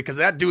frustrated because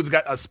that dude's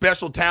got a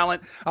special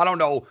talent. I don't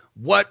know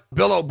what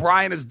Bill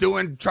O'Brien is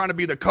doing, trying to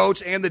be the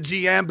coach and the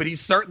GM, but he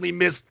certainly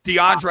missed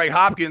DeAndre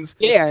Hopkins.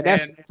 Yeah,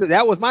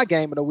 that was my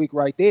game of the week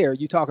right there.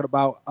 You talking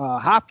about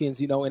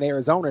Hopkins, in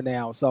Arizona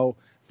now. So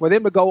for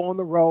them to go on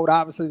the road,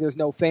 obviously there's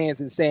no fans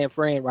in San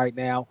Fran right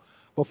now.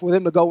 But for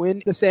them to go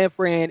into San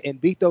Fran and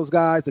beat those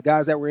guys, the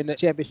guys that were in the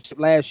championship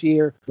last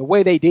year, the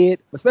way they did,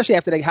 especially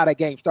after how that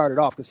game started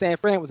off, because San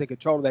Fran was in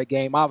control of that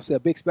game. Obviously, a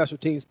big special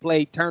teams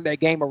play turned that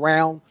game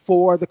around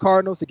for the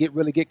Cardinals to get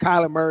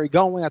Kyler Murray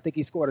going. I think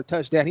he scored a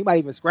touchdown. He might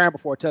even scramble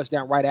for a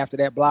touchdown right after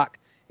that block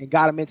and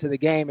got him into the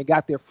game and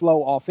got their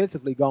flow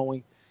offensively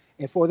going.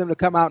 And for them to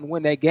come out and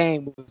win that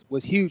game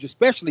was huge,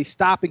 especially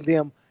stopping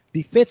them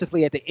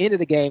defensively at the end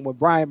of the game when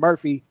Brian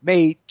Murphy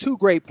made two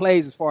great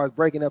plays as far as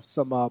breaking up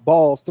some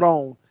balls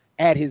thrown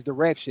at his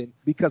direction,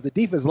 because the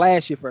defense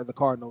last year for the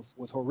Cardinals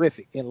was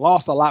horrific and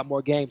lost a lot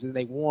more games than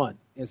they won.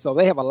 And so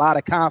they have a lot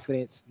of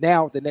confidence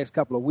now the next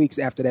couple of weeks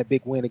after that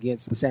big win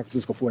against the San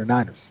Francisco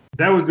 49ers.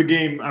 That was the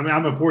game. I mean,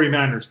 I'm a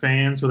 49ers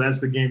fan, so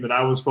that's the game that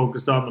I was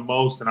focused on the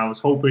most, and I was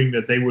hoping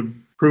that they would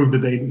prove that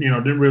they,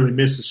 didn't really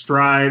miss a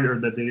stride, or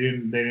that they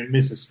didn't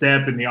miss a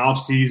step in the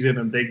offseason,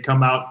 and they'd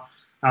come out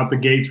the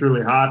gates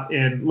really hot.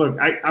 And look,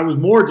 I was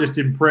more just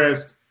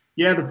impressed.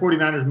 Yeah, the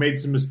 49ers made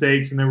some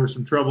mistakes and there were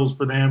some troubles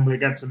for them. They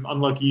got some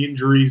unlucky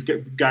injuries.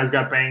 Guys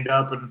got banged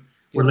up and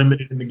were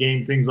limited in the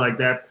game, things like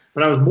that.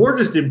 But I was more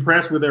just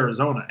impressed with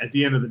Arizona at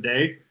the end of the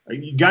day.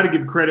 You got to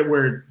give credit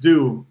where it's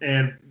due.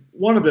 And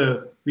one of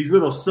these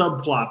little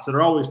subplots that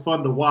are always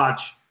fun to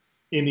watch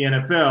in the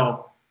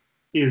NFL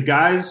is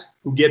guys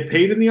who get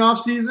paid in the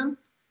offseason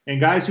and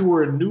guys who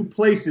were in new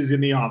places in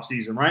the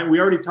offseason, right? We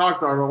already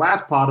talked on our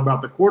last pod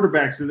about the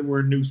quarterbacks that were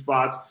in new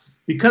spots.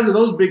 Because of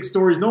those big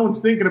stories, no one's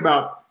thinking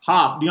about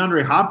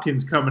DeAndre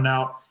Hopkins coming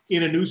out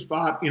in a new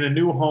spot, in a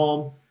new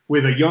home,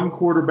 with a young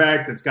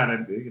quarterback that's got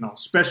a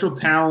special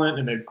talent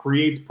and that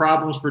creates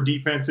problems for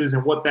defenses,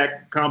 and what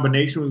that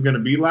combination was going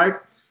to be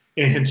like.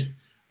 And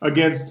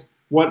against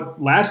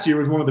what last year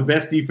was one of the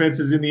best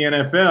defenses in the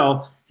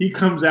NFL, he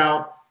comes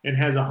out and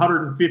has a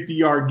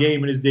 150-yard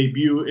game in his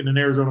debut in an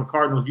Arizona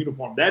Cardinals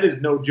uniform. That is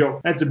no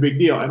joke. That's a big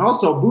deal. And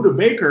also, Budda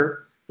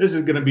Baker, this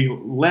is going to be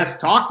less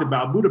talked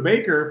about. Budda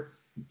Baker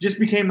just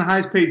became the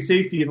highest paid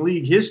safety in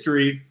league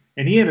history,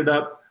 and he ended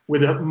up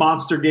with a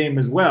monster game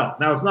as well.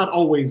 Now, it's not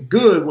always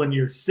good when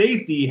your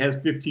safety has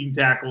 15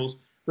 tackles,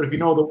 but if you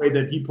know the way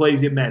that he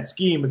plays in that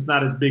scheme, it's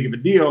not as big of a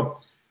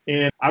deal.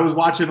 And I was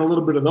watching a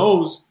little bit of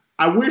those.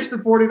 I wish the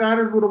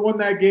 49ers would have won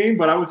that game,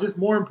 but I was just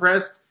more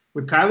impressed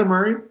with Kyler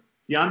Murray,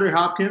 DeAndre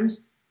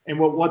Hopkins, and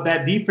what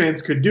that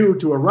defense could do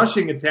to a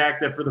rushing attack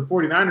that for the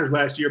 49ers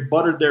last year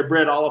buttered their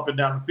bread all up and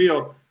down the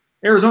field.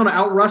 Arizona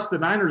outrushed the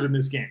Niners in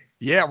this game.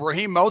 Yeah,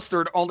 Raheem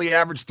Mostert only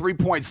averaged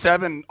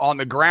 3.7 on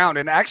the ground.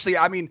 And actually,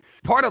 I mean,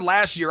 part of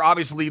last year,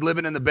 obviously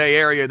living in the Bay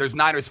Area, there's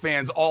Niners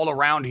fans all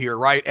around here,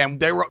 right? And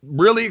they were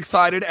really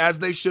excited, as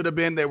they should have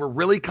been. They were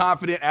really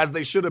confident, as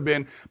they should have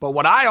been. But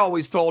what I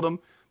always told them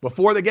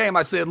before the game,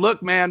 I said,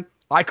 look, man,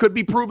 I could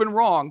be proven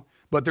wrong,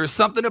 but there's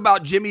something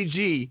about Jimmy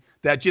G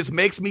that just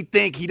makes me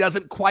think he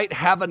doesn't quite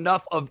have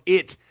enough of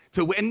it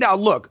to win. Now,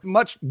 look,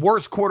 much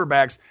worse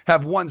quarterbacks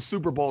have won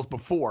Super Bowls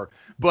before,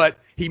 but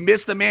he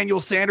missed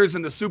Emmanuel Sanders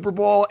in the Super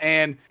Bowl,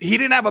 and he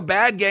didn't have a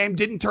bad game,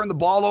 didn't turn the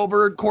ball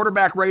over,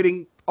 quarterback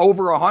rating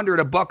over 100,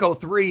 a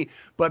 $103,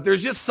 but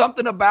there's just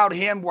something about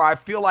him where I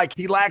feel like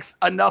he lacks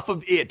enough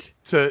of it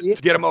to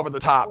get him over the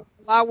top.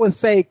 I would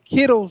say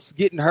Kittle's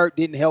getting hurt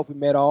didn't help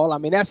him at all. I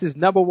mean, that's his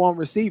number one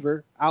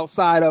receiver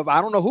outside of,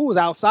 I don't know who was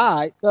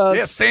outside.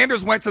 Yeah,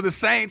 Sanders went to the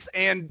Saints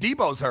and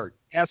Debo's hurt.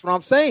 That's what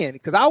I'm saying,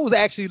 because I was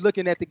actually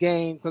looking at the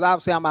game, because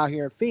obviously I'm out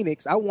here in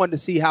Phoenix. I wanted to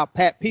see how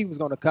Pat P was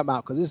going to come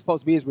out, because this is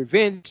supposed to be his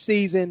revenge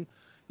season.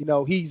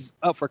 He's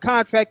up for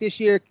contract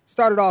this year.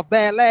 Started off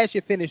bad last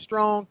year, finished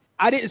strong.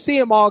 I didn't see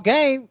him all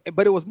game,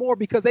 but it was more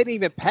because they didn't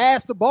even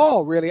pass the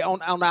ball really on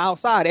the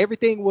outside.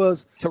 Everything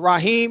was to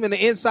Raheem in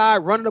the inside,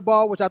 running the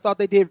ball, which I thought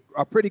they did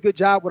a pretty good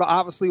job with,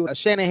 obviously, with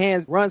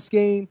Shanahan's run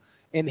scheme.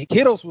 And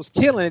Kittles was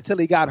killing until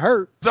he got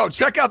hurt. So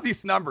check out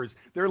these numbers.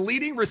 Their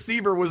leading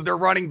receiver was their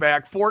running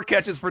back, 4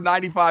 catches for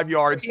 95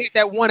 yards. He hit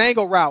that one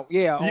angle route,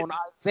 on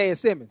Isaiah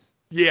Simmons.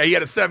 Yeah, he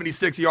had a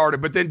 76-yarder.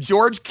 But then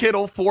George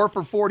Kittle, 4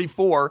 for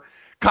 44.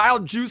 Kyle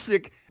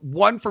Juszczyk,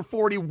 1 for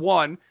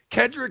 41.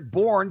 Kendrick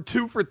Bourne,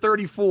 2 for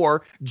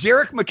 34.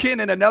 Jerick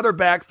McKinnon, another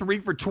back, 3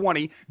 for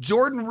 20.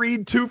 Jordan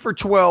Reed, 2 for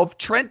 12.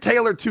 Trent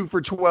Taylor, 2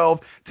 for 12.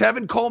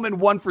 Tevin Coleman,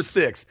 1 for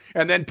 6.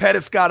 And then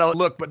Pettis got a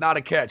look, but not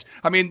a catch.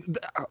 I mean,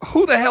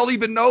 who the hell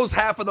even knows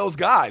half of those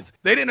guys?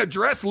 They didn't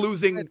address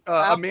losing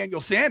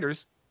Emmanuel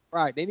Sanders.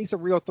 Right. They need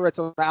some real threats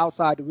on the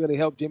outside to really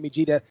help Jimmy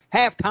G to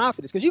have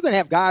confidence. Because you can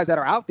have guys that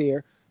are out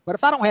there, but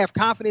if I don't have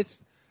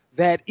confidence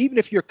that even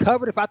if you're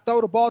covered, if I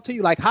throw the ball to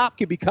you, like Hop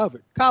can be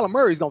covered, Kyler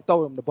Murray's going to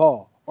throw him the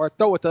ball. Or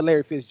throw it to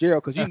Larry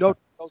Fitzgerald because you know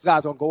those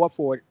guys are going to go up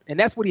for it. And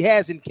that's what he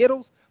has in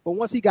Kittles. But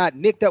once he got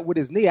nicked up with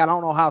his knee, I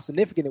don't know how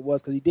significant it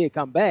was because he did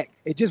come back.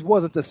 It just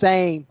wasn't the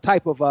same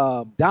type of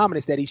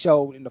dominance that he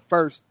showed in the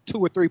first 2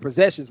 or 3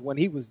 possessions when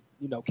he was,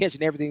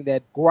 catching everything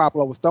that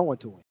Garoppolo was throwing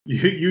to him.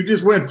 You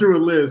just went through a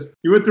list.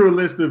 You went through a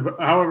list of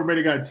however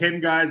many guys, 10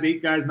 guys,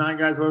 8 guys, 9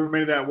 guys, however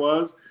many that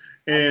was.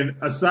 And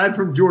aside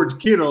from George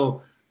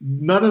Kittle,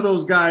 none of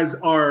those guys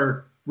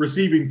are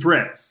receiving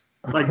threats.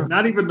 Like,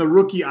 not even the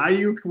rookie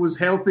Ayuk was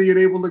healthy and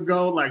able to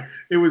go. Like,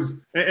 it was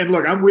 – and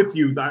look, I'm with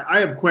you.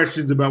 I have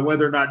questions about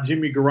whether or not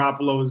Jimmy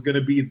Garoppolo is going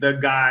to be the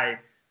guy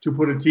to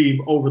put a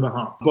team over the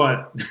hump.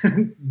 But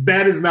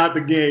that is not the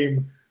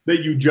game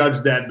that you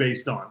judge that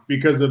based on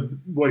because of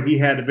what he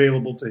had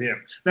available to him.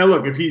 Now,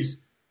 look, if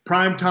he's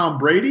prime Tom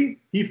Brady,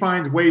 he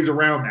finds ways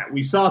around that.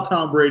 We saw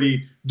Tom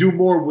Brady do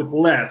more with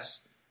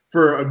less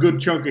for a good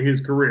chunk of his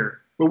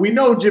career. But we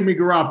know Jimmy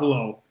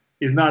Garoppolo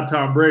is not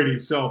Tom Brady.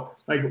 So,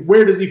 like,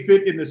 where does he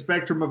fit in the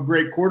spectrum of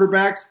great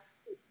quarterbacks?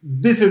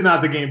 This is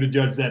not the game to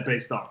judge that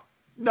based on.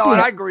 No,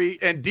 and I agree.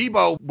 And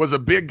Debo was a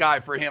big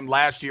guy for him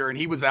last year, and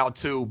he was out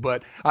too.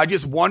 But I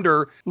just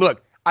wonder,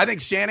 look, I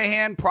think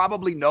Shanahan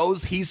probably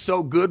knows he's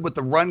so good with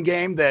the run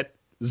game that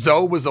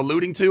Zoe was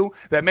alluding to,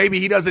 that maybe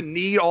he doesn't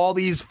need all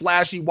these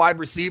flashy wide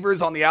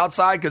receivers on the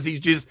outside because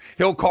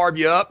he'll carve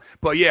you up.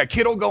 But yeah,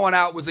 Kittle going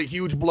out was a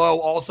huge blow.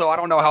 Also, I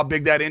don't know how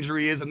big that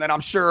injury is. And then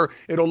I'm sure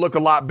it'll look a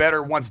lot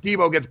better once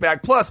Debo gets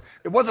back. Plus,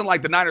 it wasn't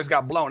like the Niners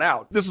got blown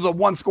out. This was a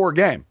 1-score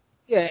game.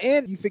 Yeah,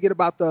 and you forget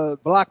about the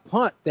block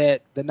punt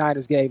that the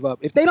Niners gave up.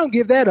 If they don't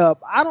give that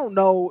up, I don't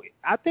know.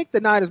 I think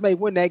the Niners may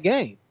win that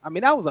game. I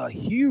mean, that was a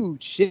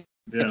huge shift.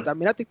 Yeah. I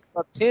mean, I think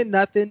up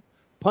 10-0,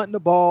 punting the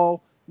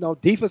ball.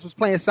 Defense was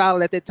playing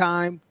solid at that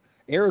time.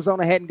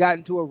 Arizona hadn't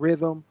gotten to a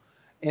rhythm.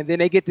 And then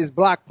they get this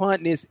block punt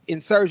and this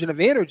insurgent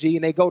of energy,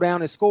 and they go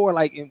down and score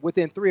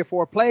within 3 or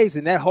 4 plays,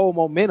 and that whole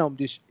momentum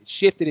just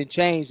shifted and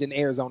changed in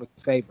Arizona's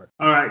favor.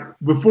 All right.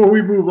 Before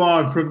we move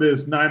on from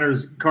this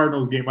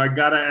Niners-Cardinals game, I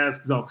got to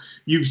ask, though,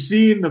 you've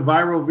seen the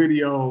viral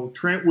video,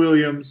 Trent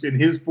Williams in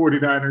his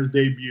 49ers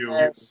debut.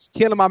 Yes,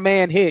 killing my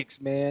man Hicks,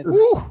 man.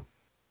 Woo!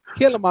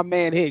 Killing my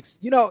man Hicks.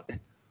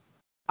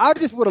 I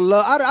just would have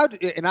loved,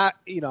 I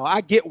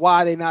get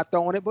why they're not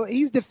throwing it, but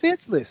he's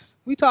defenseless.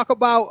 We talk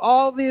about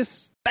all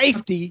this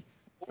safety.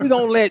 We're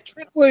going to let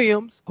Trent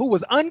Williams, who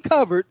was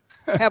uncovered,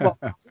 have a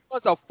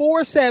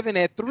 4.7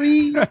 at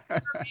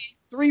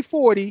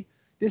 340,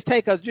 just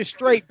take us just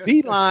straight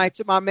beeline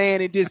to my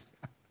man and just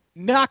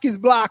knock his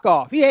block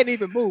off. He hadn't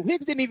even moved.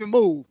 Hicks didn't even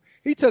move.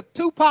 He took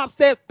 2 pop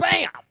steps,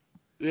 bam!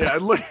 Yeah,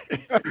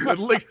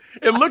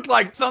 it looked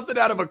like something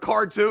out of a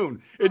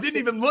cartoon. It didn't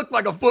even look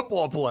like a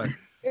football play.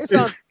 It's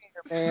unfair,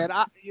 man.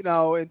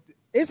 And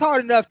it's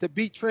hard enough to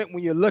beat Trent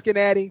when you're looking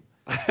at him.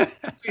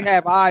 You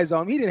have eyes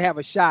on him. He didn't have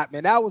a shot,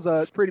 man. That was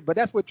but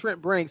that's what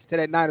Trent brings to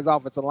that Niners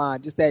offensive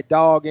line. Just that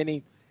dog in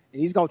him. And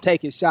he's going to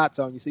take his shots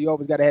on you. So you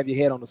always got to have your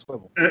head on the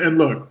swivel. And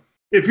look,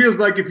 it feels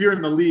like if you're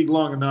in the league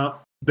long enough,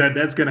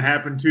 that's going to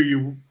happen to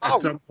you at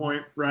some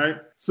point, right?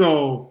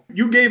 So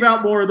you gave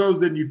out more of those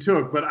than you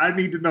took, but I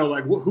need to know,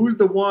 like, who's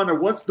the one or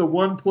what's the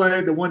one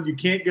play, the one you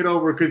can't get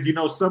over because,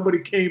 somebody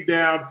came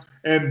down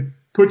and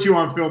put you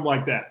on film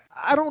like that?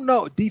 I don't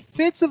know.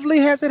 Defensively,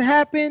 has it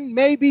happened?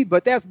 Maybe,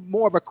 but that's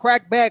more of a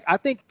crackback. I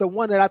think the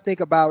one that I think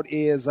about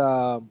is,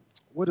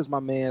 what is my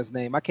man's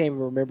name? I can't even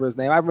remember his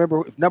name. I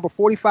remember number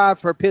 45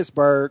 for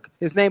Pittsburgh.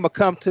 His name will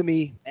come to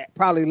me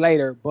probably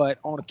later, but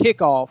on a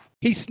kickoff,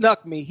 he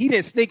snuck me. He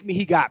didn't sneak me.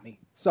 He got me.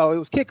 So it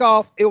was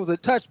kickoff. It was a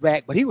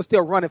touchback, but he was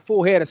still running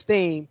full head of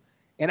steam,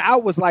 and I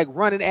was like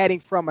running at him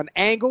from an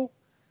angle.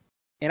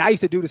 And I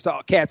used to do this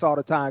to cats all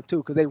the time, too,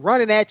 because they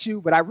running at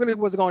you, but I really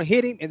wasn't going to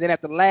hit him. And then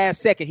at the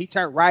last second, he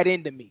turned right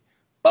into me.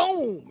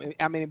 Boom!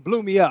 I mean, it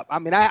blew me up. I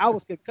mean, I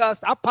was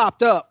concussed. I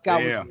popped up.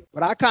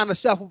 But I kind of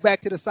shuffled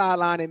back to the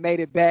sideline and made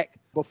it back.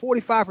 But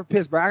 45 for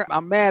Pittsburgh.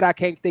 I'm mad I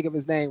can't think of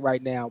his name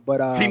right now.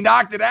 But he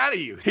knocked it out of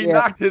you. He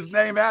knocked his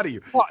name out of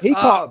you. He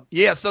caught.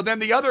 Yeah, so then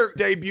the other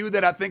debut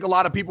that I think a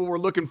lot of people were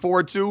looking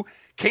forward to,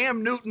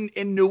 Cam Newton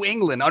in New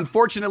England.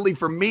 Unfortunately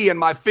for me and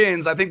my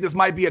Finns, I think this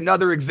might be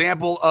another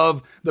example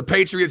of the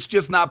Patriots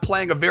just not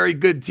playing a very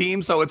good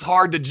team, so it's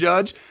hard to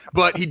judge.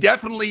 But he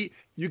definitely,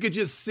 you could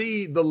just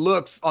see the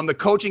looks on the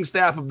coaching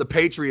staff of the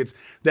Patriots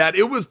that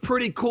it was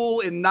pretty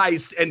cool and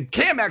nice. And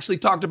Cam actually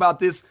talked about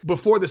this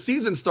before the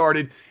season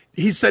started.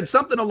 He said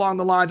something along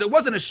the lines, it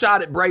wasn't a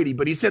shot at Brady,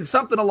 but he said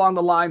something along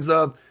the lines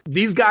of,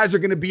 these guys are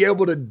going to be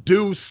able to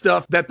do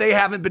stuff that they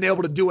haven't been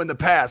able to do in the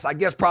past. I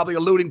guess probably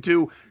alluding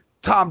to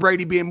Tom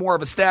Brady being more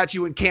of a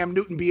statue and Cam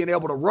Newton being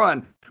able to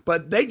run.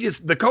 But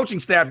the coaching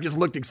staff just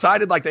looked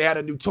excited like they had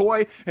a new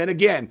toy. And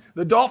again,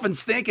 the Dolphins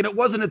stink, and it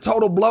wasn't a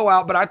total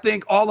blowout, but I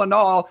think all in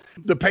all,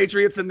 the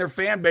Patriots and their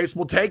fan base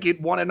will take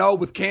it 1-0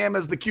 with Cam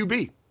as the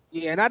QB.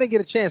 Yeah, and I didn't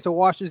get a chance to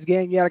watch this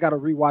game yet. I got to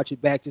rewatch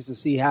it back just to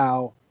see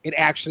how it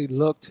actually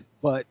looked.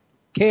 But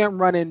Cam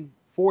running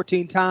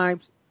 14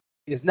 times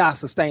is not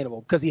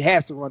sustainable because he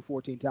has to run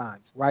 14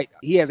 times, right?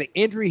 He has an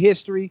injury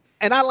history,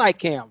 and I like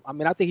Cam. I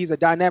mean, I think he's a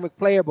dynamic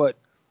player, but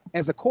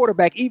as a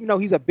quarterback, even though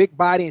he's a big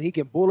body and he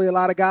can bully a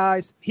lot of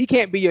guys, he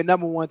can't be your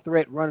number one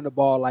threat running the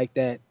ball like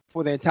that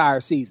for the entire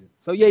season.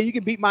 So, yeah, you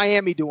can beat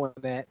Miami doing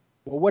that.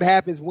 But what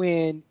happens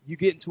when you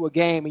get into a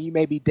game and you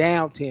may be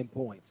down 10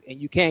 points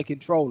and you can't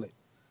control it?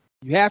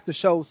 You have to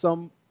show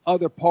some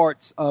other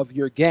parts of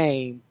your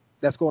game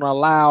that's going to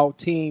allow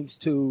teams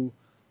to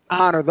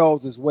honor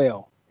those as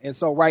well. And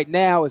so right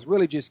now it's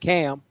really just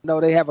Cam. I know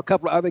they have a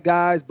couple of other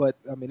guys, but,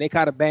 I mean, they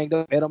kind of banged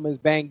up. Edelman's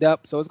banged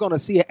up. So it's going to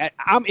see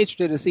 – I'm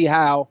interested to see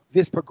how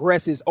this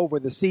progresses over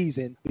the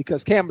season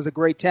because Cam is a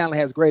great talent,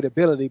 has great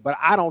ability, but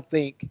I don't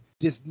think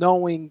just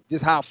knowing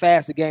just how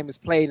fast the game is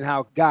played and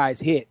how guys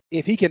hit,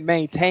 if he can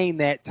maintain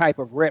that type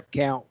of rep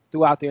count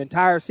throughout the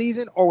entire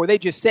season, or were they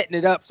just setting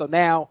it up so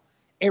now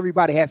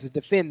everybody has to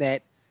defend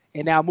that,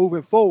 and now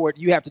moving forward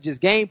you have to just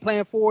game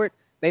plan for it.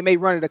 They may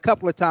run it a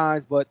couple of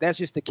times, but that's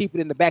just to keep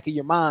it in the back of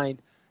your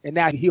mind. And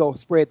now he'll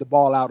spread the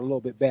ball out a little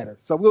bit better.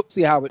 So we'll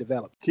see how it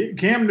develops.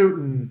 Cam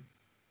Newton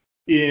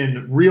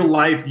in real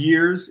life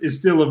years is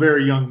still a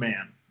very young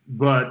man.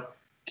 But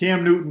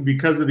Cam Newton,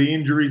 because of the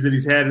injuries that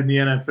he's had in the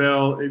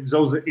NFL,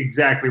 Zoe's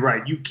exactly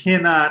right. You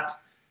cannot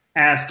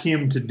ask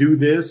him to do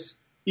this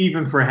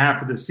even for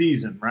half of the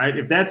season, right?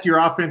 If that's your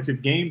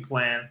offensive game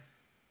plan,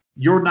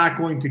 you're not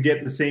going to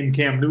get the same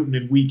Cam Newton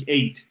in week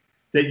 8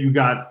 that you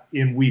got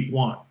in week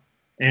 1.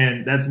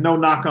 And that's no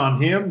knock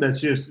on him. That's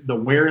just the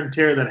wear and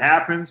tear that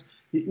happens.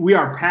 We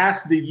are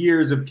past the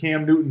years of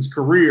Cam Newton's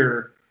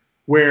career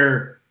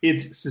where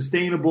it's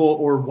sustainable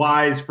or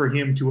wise for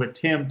him to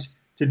attempt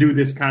to do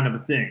this kind of a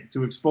thing,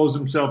 to expose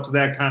himself to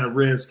that kind of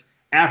risk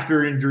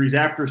after injuries,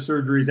 after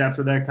surgeries,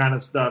 after that kind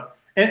of stuff.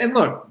 And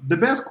look, the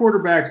best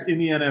quarterbacks in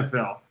the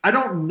NFL, I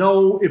don't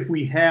know if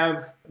we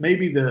have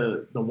maybe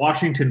the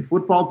Washington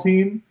football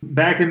team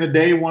back in the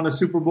day won a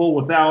Super Bowl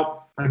without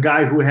a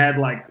guy who had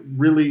like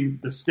really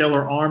the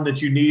stellar arm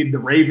that you need. The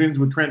Ravens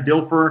with Trent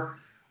Dilfer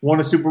won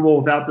a Super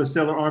Bowl without the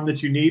stellar arm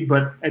that you need.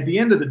 But at the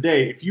end of the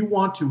day, if you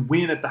want to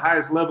win at the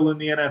highest level in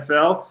the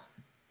NFL,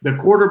 the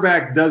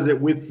quarterback does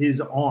it with his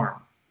arm.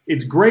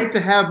 It's great to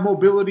have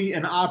mobility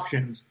and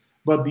options,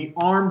 but the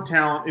arm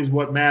talent is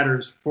what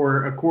matters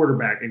for a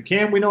quarterback. And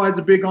Cam, we know, has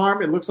a big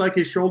arm. It looks like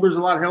his shoulder's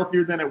a lot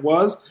healthier than it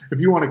was.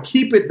 If you want to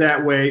keep it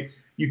that way,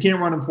 you can't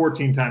run him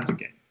 14 times a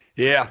game.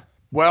 Yeah.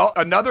 Well,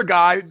 another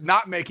guy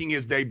not making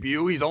his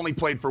debut, he's only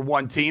played for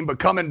one team, but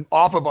coming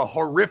off of a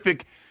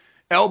horrific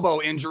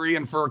elbow injury,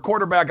 and for a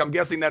quarterback, I'm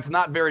guessing that's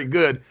not very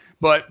good.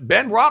 But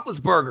Ben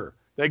Roethlisberger,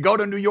 they go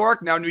to New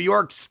York. Now, New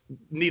York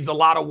needs a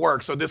lot of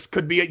work, so this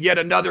could be yet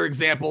another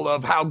example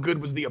of how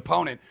good was the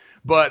opponent.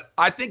 But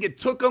I think it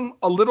took him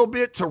a little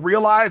bit to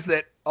realize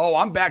that, oh,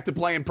 I'm back to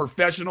playing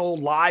professional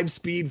live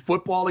speed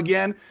football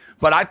again.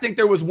 But I think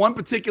there was one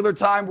particular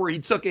time where he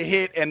took a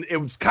hit, and it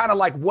was kind of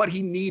like what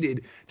he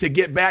needed to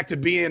get back to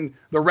being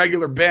the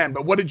regular Ben.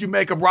 But what did you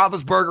make of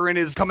Roethlisberger in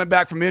his coming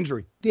back from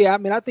injury? Yeah, I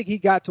mean, I think he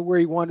got to where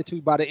he wanted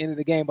to by the end of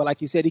the game. But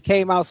like you said, he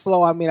came out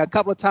slow. I mean, a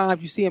couple of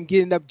times you see him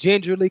getting up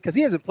gingerly because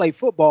he hasn't played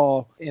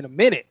football in a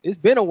minute. It's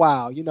been a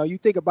while. You know, you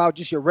think about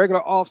just your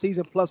regular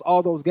offseason plus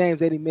all those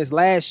games that he missed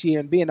last year,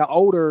 and being an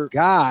older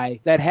guy,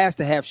 that has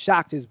to have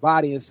shocked his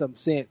body in some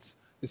sense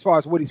as far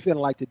as what he's feeling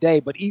like today.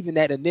 But even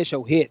that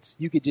initial hits,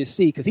 you could just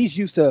see, because he's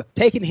used to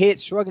taking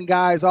hits, shrugging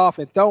guys off,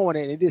 and throwing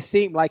it. And it just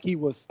seemed like he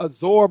was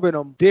absorbing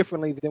them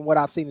differently than what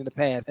I've seen in the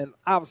past. And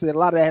obviously a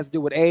lot of that has to do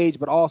with age,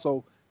 but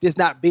also just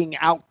not being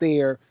out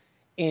there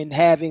and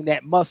having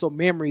that muscle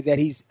memory that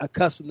he's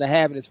accustomed to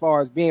having as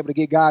far as being able to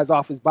get guys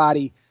off his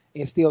body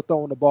and still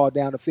throwing the ball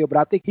down the field. But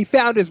I think he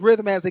found his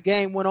rhythm as the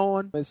game went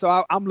on. And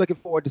so I'm looking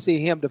forward to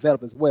seeing him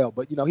develop as well.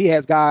 But, you know, he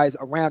has guys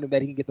around him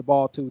that he can get the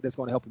ball to that's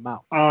going to help him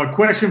out.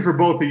 Question for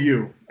both of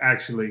you,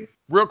 actually.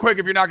 Real quick,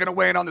 if you're not going to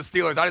weigh in on the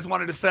Steelers, I just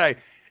wanted to say,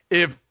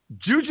 if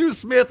Juju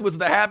Smith was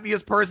the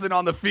happiest person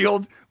on the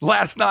field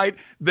last night,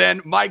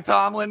 then Mike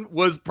Tomlin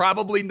was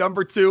probably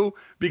number 2,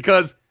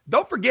 because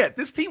don't forget,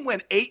 this team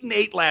went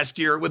 8-8 last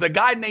year with a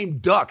guy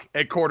named Duck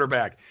at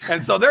quarterback.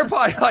 And so they're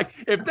probably like,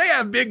 if they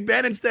have Big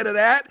Ben instead of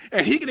that,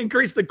 and he can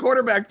increase the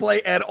quarterback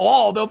play at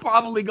all, they'll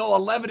probably go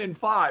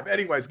 11-5.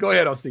 Anyways, go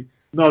ahead, OC.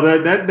 No,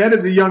 that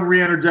is a young,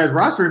 re-energized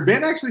roster. And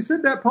Ben actually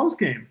said that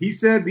post-game. He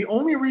said, the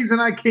only reason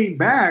I came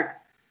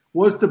back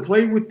was to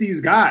play with these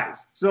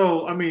guys.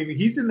 So, I mean,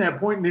 he's in that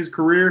point in his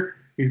career.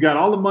 He's got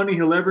all the money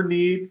he'll ever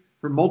need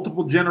for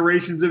multiple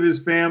generations of his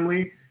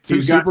family.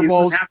 Two Super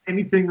Bowls. He doesn't have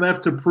anything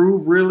left to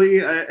prove,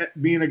 really,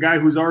 being a guy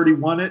who's already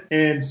won it.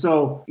 And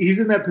so he's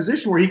in that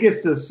position where he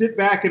gets to sit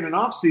back in an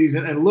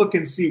offseason and look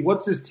and see,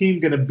 what's this team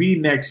going to be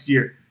next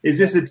year? Is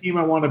this a team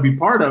I want to be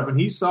part of? And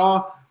he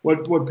saw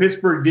what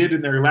Pittsburgh did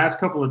in their last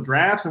couple of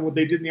drafts and what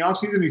they did in the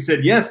offseason. He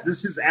said, yes,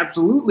 this is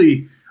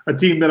absolutely a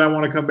team that I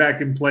want to come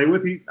back and play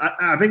with.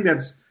 I think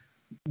that's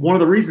one of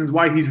the reasons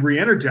why he's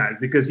re-energized,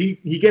 because he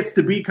gets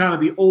to be kind of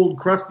the old,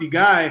 crusty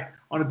guy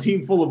on a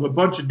team full of a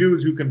bunch of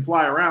dudes who can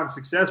fly around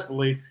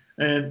successfully.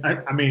 And,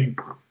 I mean,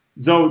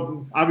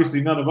 so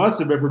obviously none of us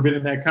have ever been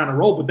in that kind of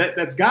role, but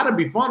that's got to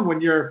be fun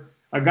when you're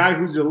a guy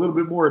who's a little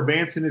bit more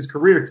advanced in his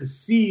career, to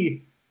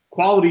see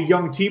quality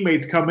young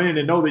teammates come in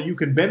and know that you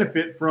can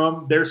benefit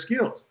from their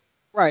skills.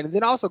 Right, and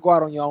then also go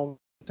out on your own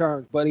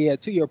terms. But, yeah,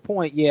 to your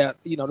point, that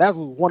was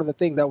one of the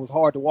things that was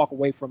hard to walk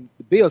away from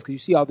the Bills, because you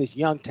see all this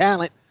young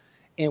talent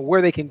and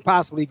where they can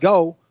possibly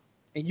go,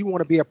 and you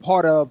want to be a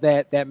part of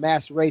that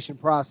maturation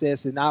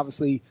process, and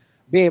obviously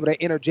be able to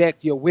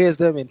interject your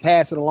wisdom and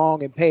pass it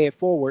along and pay it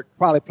forward.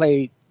 Probably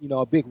played,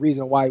 a big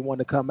reason why he wanted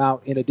to come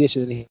out, in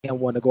addition to him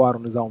wanting to go out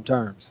on his own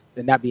terms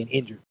and not being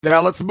injured.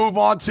 Now let's move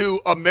on to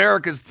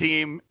America's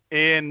team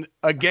in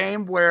a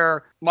game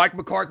where Mike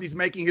McCarthy's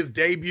making his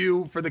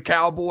debut for the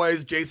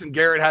Cowboys. Jason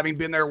Garrett having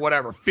been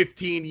there,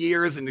 15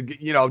 years, and,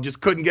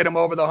 just couldn't get him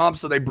over the hump.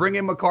 So they bring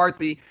in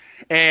McCarthy,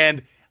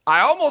 and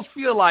I almost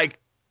feel like,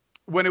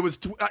 when it was,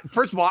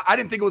 first of all, I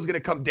didn't think it was going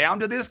to come down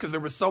to this because there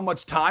was so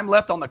much time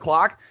left on the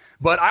clock.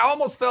 But I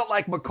almost felt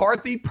like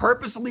McCarthy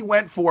purposely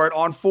went for it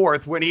on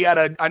fourth when he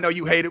had I know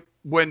you hate it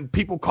when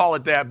people call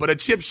it that, but a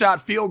chip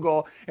shot field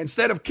goal.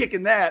 Instead of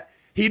kicking that,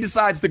 he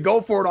decides to go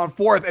for it on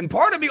fourth. And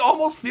part of me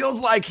almost feels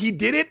like he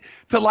did it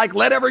to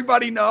let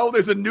everybody know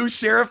there's a new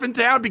sheriff in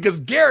town, because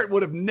Garrett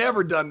would have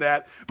never done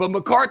that. But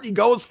McCarthy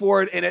goes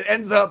for it, and it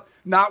ends up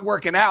not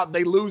working out.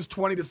 They lose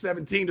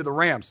 20-17 to the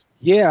Rams.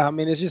 Yeah, I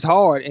mean, it's just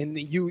hard. And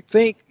you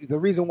think the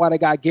reason why they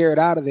got Garrett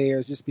out of there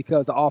is just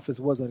because the offense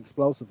wasn't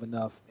explosive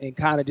enough and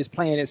kind of just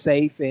playing it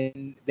safe.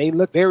 And they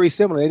look very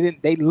similar.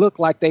 They look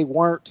like they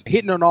weren't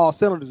hitting on all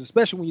cylinders,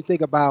 especially when you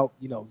think about,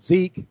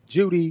 Zeke,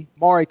 Judy,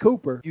 Mari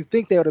Cooper. You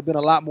think they would have been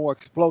a lot more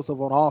explosive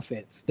on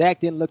offense. Dak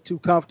didn't look too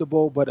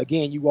comfortable, but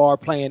again, you are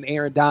playing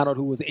Aaron Donald,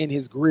 who was in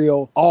his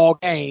grill all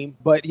game.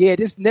 But yeah, it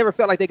just never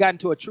felt like they got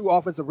into a true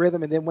offensive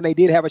rhythm. And then when they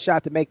did have a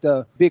shot to make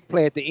the big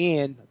play at the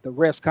end, the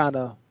refs kind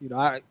of,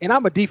 and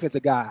I'm a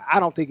defensive guy. I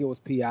don't think it was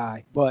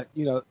PI, but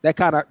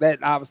that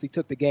obviously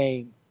took the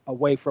game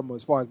away from them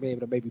as far as being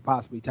able to maybe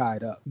possibly tie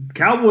it up.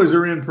 Cowboys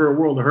are in for a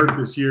world of hurt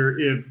this year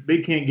if they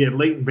can't get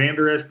Leighton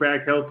Vander Esch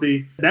back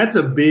healthy. That's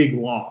a big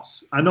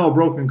loss. I know a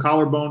broken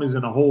collarbone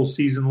isn't a whole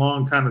season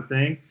long kind of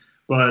thing,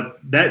 but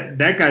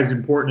that guy's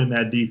important in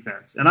that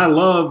defense. And I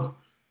love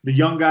the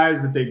young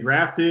guys that they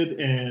drafted,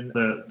 and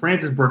the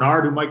Francis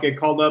Bernard, who might get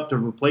called up to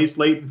replace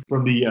Leighton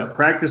from the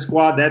practice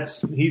squad.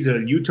 He's a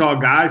Utah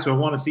guy, so I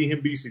want to see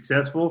him be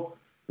successful.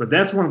 But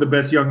that's one of the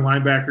best young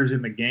linebackers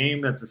in the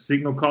game. That's a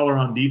signal caller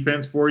on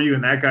defense for you,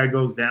 and that guy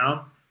goes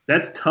down.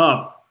 That's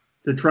tough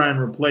to try and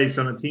replace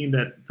on a team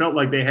that felt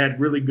like they had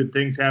really good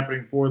things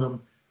happening for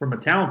them from a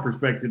talent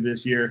perspective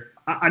this year.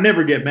 I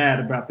never get mad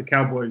about the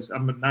Cowboys.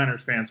 I'm a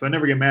Niners fan, so I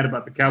never get mad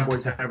about the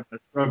Cowboys having their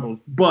struggles.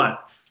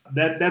 But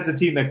that's a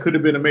team that could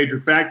have been a major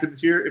factor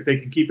this year if they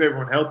can keep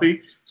everyone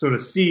healthy. So to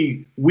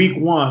see week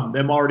one,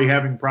 them already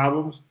having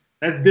problems,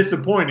 that's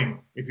disappointing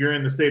if you're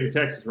in the state of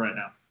Texas right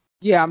now.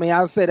 Yeah, I mean, I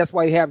would say that's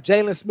why you have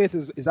Jalen Smith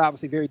is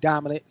obviously very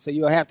dominant. So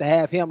you'll have to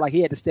have him, like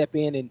he had to step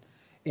in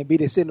and be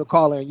the signal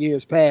caller in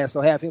years past.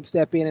 So have him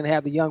step in and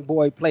have the young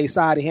boy play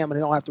side of him, and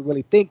they don't have to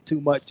really think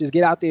too much. Just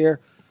get out there,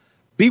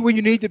 be where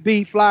you need to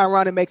be, fly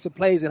around and make some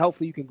plays, and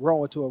hopefully you can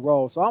grow into a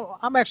role. So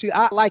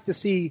I like to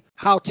see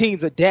how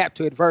teams adapt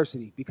to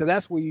adversity, because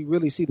that's where you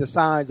really see the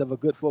signs of a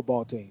good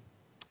football team.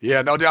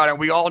 Yeah, no doubt. And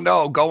we all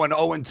know going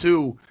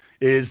 0-2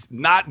 is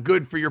not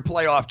good for your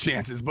playoff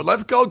chances. But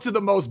let's go to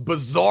the most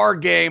bizarre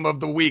game of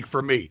the week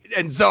for me.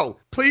 And Zoe,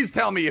 please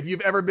tell me if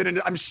you've ever been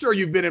in, I'm sure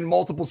you've been in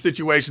multiple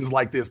situations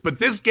like this, but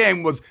this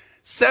game was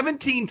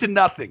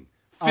 17-0.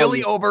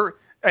 Philly over.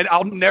 And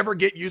I'll never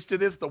get used to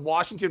this, the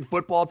Washington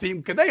football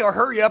team. Could they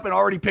hurry up and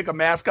already pick a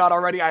mascot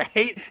already? I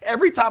hate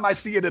every time I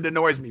see it, it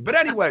annoys me. But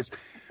anyways,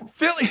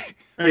 Philly.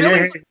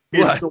 It's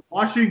the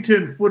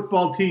Washington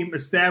football team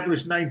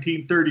established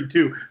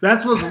 1932.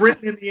 That's what's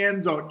written in the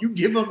end zone. You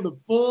give them the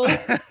full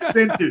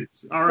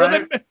sentence, all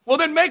right? Well,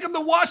 then make them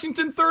the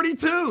Washington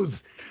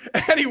 32s.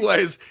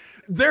 Anyways,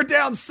 they're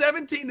down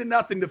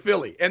 17-0 to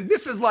Philly. And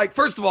this is like,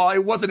 first of all,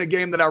 it wasn't a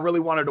game that I really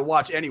wanted to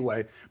watch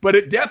anyway. But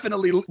it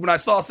definitely, when I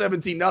saw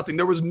 17-0,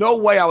 there was no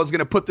way I was going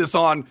to put this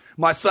on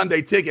my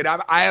Sunday ticket.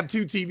 I have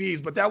 2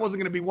 TVs, but that wasn't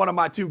going to be one of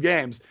my 2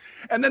 games.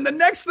 And then the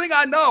next thing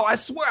I know, I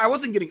swear I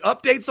wasn't getting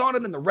updates on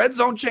it in the Red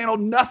Zone channel,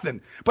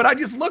 nothing. But I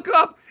just look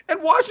up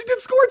and Washington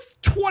scored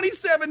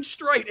 27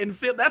 straight. And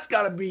that's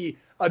got to be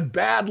a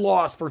bad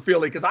loss for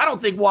Philly, because I don't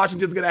think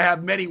Washington's going to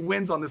have many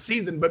wins on the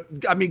season. But,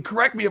 I mean,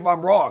 correct me if I'm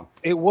wrong.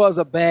 It was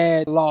a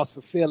bad loss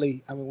for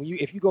Philly. I mean,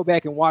 if you go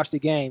back and watch the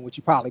game, which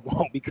you probably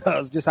won't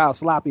because just how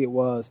sloppy it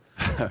was,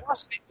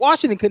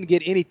 Washington couldn't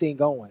get anything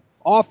going.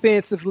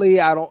 Offensively,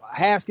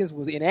 Haskins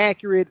was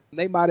inaccurate.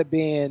 They might have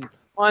been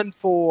 1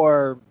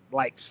 for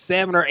like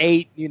 7 or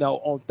 8,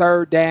 on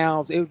third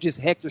downs. It was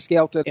just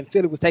helter-skelter, and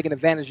Philly was taking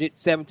advantage of it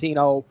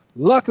 17-0.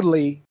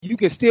 Luckily, you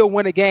can still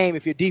win a game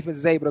if your defense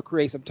is able to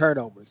create some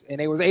turnovers. And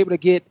they was able to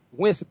get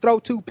Winston throw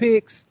 2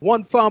 picks,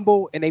 1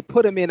 fumble, and they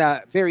put him in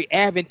a very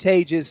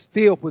advantageous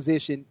field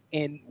position,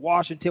 and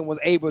Washington was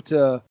able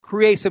to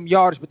create some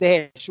yardage, but they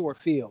had short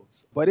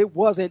fields. But it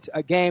wasn't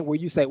a game where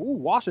you say, ooh,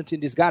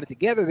 Washington just got it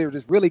together. They were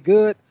just really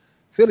good.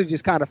 Philly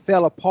just kind of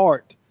fell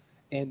apart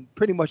and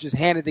pretty much just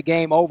handed the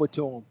game over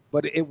to him.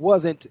 But it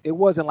wasn't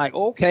like,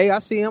 okay, I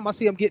see him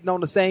getting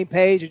on the same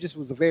page. It just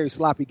was a very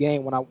sloppy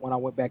game when I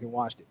went back and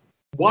watched it.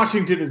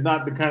 Washington is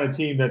not the kind of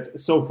team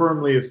that's so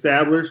firmly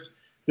established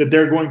that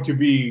they're going to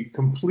be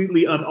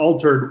completely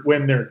unaltered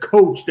when their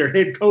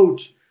head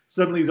coach,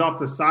 suddenly is off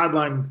the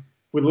sideline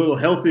with a little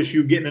health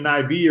issue, getting an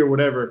IV or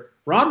whatever.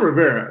 Ron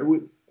Rivera,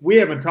 we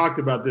haven't talked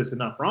about this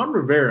enough. Ron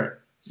Rivera,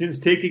 since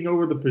taking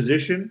over the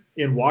position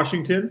in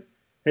Washington,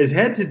 has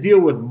had to deal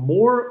with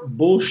more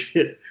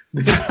bullshit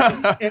than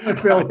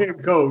NFL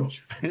head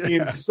coach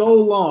in so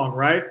long,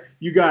 right?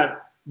 You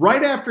got,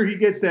 right after he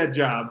gets that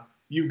job,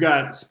 you've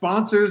got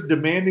sponsors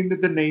demanding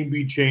that the name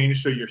be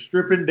changed, so you're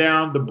stripping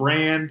down the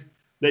brand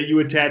that you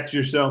attach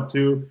yourself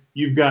to.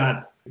 You've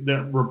got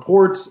the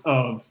reports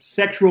of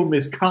sexual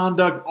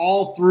misconduct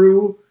all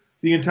through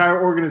the entire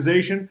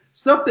organization,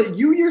 stuff that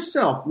you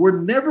yourself were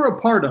never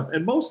a part of,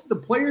 and most of the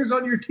players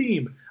on your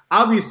team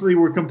obviously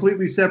were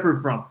completely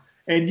separate from.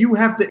 And you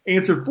have to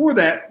answer for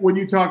that when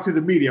you talk to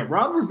the media.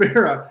 Ron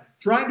Rivera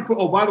trying to put,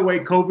 oh, by the way,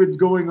 COVID's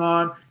going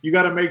on. You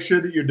got to make sure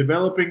that you're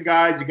developing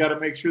guys. You got to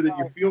make sure that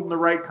you're fielding the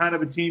right kind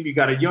of a team. You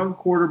got a young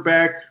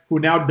quarterback who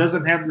now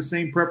doesn't have the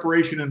same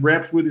preparation and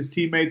reps with his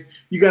teammates.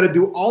 You got to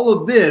do all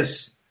of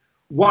this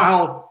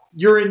while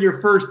you're in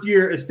your first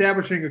year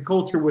establishing a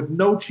culture with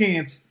no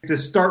chance to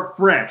start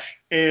fresh.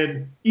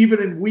 And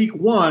even in week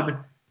 1,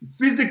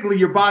 physically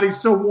your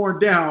body's so worn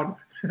down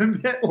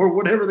or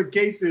whatever the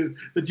case is,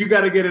 that you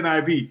got to get an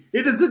IV.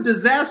 It is a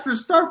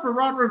disastrous start for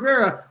Ron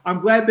Rivera. I'm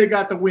glad they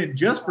got the win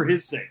just for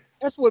his sake.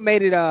 That's what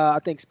made it, I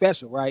think,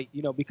 special, right?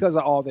 Because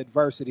of all the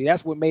adversity.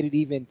 That's what made it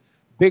even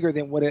bigger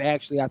than what it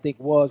actually, I think,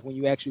 was when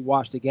you actually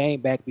watched the game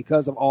back,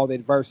 because of all the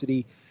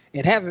adversity.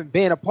 And having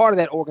been a part of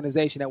that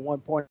organization at one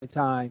point in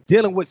time,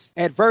 dealing with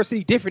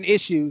adversity, different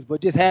issues,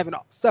 but just having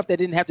stuff that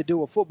didn't have to do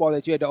with football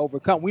that you had to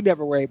overcome, we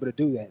never were able to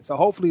do that. So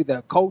hopefully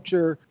the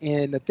culture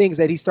and the things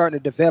that he's starting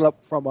to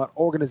develop from an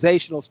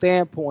organizational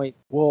standpoint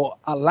will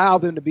allow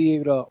them to be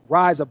able to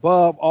rise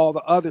above all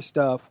the other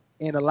stuff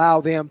and allow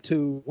them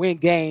to win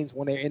games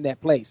when they're in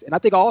that place. And I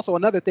think also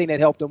another thing that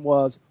helped them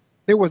was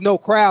there was no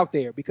crowd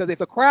there, because if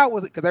the crowd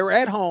was, because they were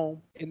at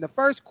home in the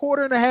first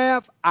quarter and a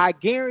half, I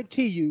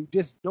guarantee you,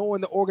 just knowing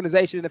the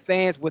organization and the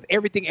fans with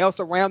everything else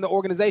around the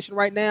organization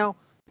right now,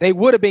 they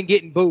would have been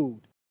getting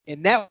booed.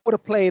 And that would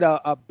have played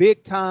a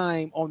big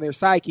time on their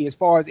psyche as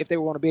far as if they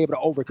were going to be able to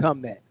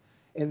overcome that.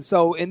 And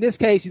so in this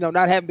case,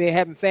 not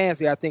having fans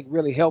there, I think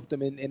really helped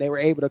them, and they were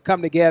able to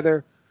come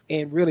together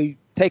and really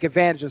take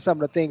advantage of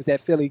some of the things that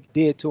Philly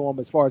did to them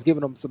as far as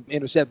giving them some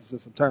interceptions and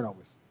some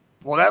turnovers.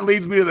 Well, that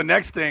leads me to the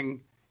next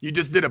thing. You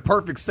just did a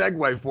perfect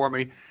segue for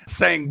me,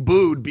 saying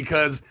booed,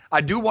 because I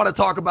do want to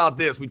talk about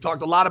this. We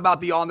talked a lot about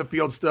the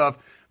on-the-field stuff,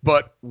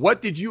 but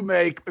what did you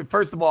make?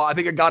 First of all, I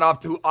think it got off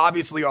to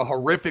obviously a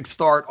horrific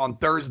start on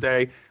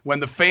Thursday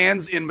when the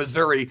fans in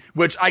Missouri,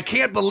 which I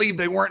can't believe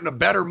they weren't in a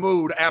better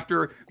mood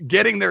after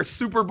getting their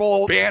Super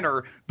Bowl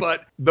banner,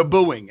 but the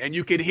booing. And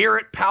you could hear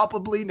it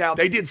palpably. Now,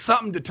 they did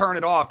something to turn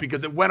it off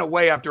because it went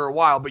away after a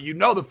while, but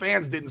the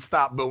fans didn't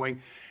stop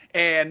booing.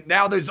 And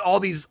now there's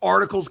all these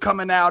articles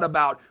coming out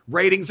about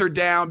ratings are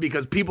down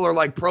because people are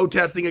like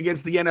protesting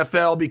against the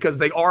NFL because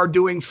they are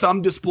doing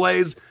some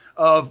displays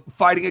of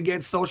fighting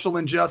against social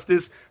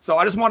injustice. So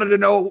I just wanted to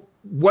know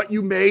what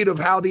you made of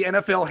how the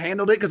NFL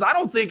handled it, because I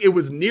don't think it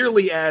was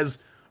nearly as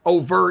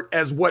overt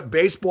as what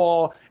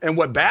baseball and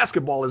what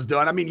basketball has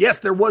done. I mean, yes,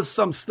 there was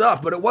some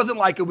stuff, but it wasn't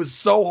like it was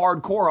so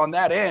hardcore on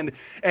that end.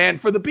 And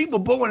for the people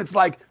booing, it's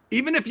like,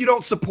 even if you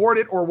don't support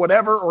it or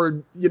whatever,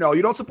 or, you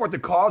don't support the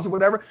cause or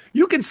whatever,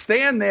 you can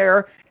stand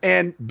there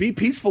and be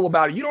peaceful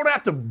about it. You don't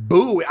have to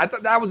boo. I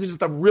thought that was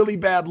just a really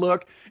bad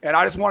look. And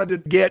I just wanted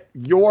to get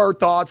your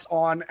thoughts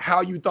on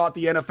how you thought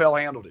the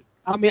NFL handled it.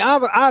 I mean,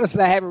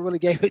 honestly, I haven't really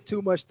gave it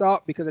too much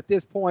thought, because at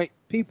this point,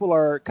 people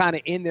are kind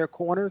of in their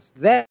corners.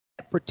 That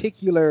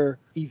particular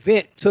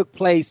event took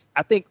place,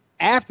 I think,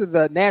 after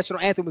the national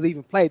anthem was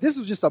even played. This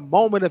was just a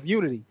moment of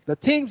unity. The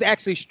teams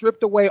actually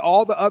stripped away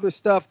all the other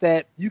stuff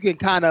that you can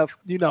kind of,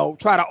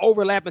 try to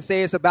overlap and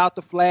say it's about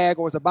the flag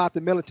or it's about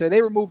the military.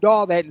 They removed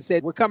all that and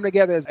said, we're coming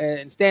together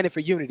and standing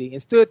for unity,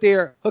 and stood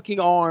there hooking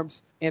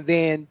arms, and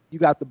then you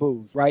got the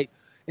boos, right?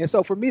 And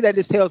so for me, that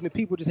just tells me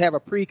people just have a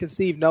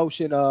preconceived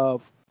notion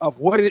of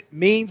what it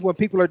means when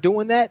people are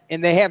doing that,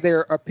 and they have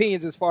their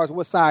opinions as far as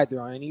what side they're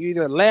on. And you're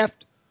either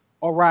left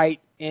or right,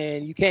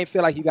 and you can't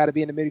feel like you got to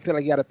be in the middle. You feel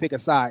like you got to pick a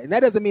side. And that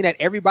doesn't mean that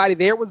everybody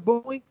there was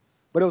booing,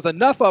 but it was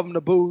enough of them to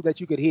boo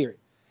that you could hear it.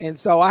 And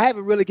so I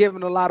haven't really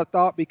given a lot of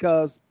thought,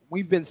 because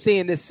we've been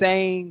seeing this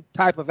same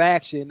type of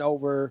action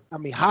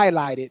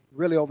highlighted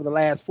really over the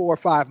last 4 or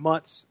 5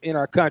 months in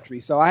our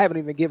country. So I haven't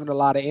even given a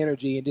lot of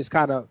energy and just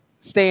kind of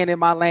staying in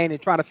my lane and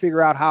trying to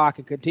figure out how I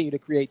can continue to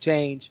create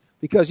change.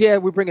 Because,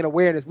 we're bringing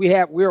awareness.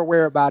 We're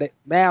aware about it.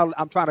 Now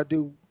I'm trying to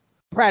do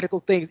practical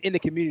things in the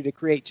community to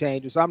create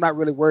change. So I'm not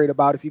really worried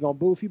about if you're going to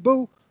boo. If you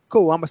boo,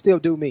 cool, I'm going to still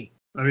do me.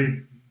 I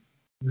mean,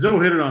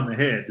 Zoe hit it on the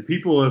head. The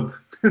people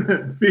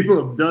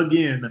have dug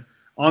in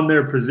on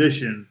their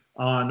position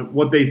on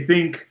what they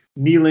think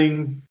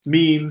kneeling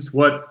means,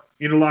 what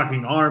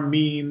interlocking arm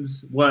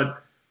means,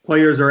 what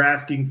players are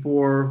asking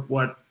for,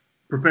 what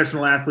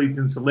professional athletes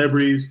and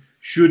celebrities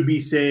should be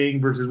saying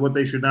versus what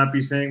they should not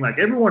be saying. Like,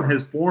 everyone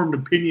has formed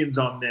opinions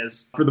on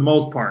this for the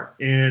most part.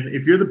 And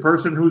if you're the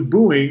person who's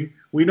booing,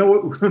 we know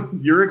what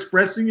you're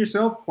expressing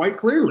yourself quite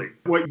clearly.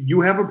 What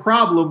you have a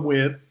problem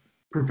with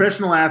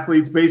professional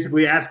athletes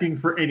basically asking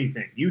for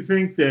anything. You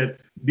think that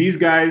these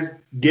guys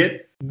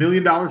get $1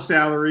 million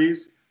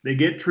salaries, they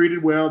get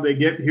treated well, they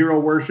get hero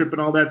worship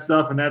and all that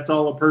stuff, and that's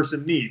all a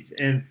person needs.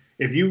 And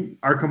if you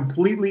are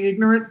completely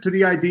ignorant to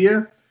the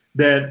idea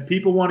that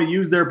people want to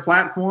use their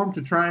platform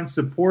to try and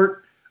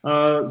support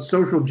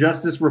social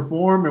justice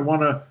reform and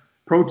want to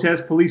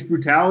protest police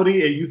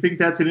brutality, and you think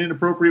that's an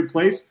inappropriate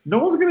place, no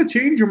one's going to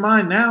change your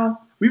mind now.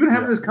 We've been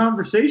having this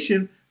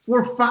conversation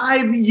for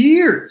 5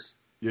 years.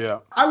 Yeah.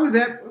 I was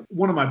at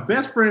one of my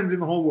best friends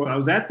in the whole world. I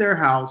was at their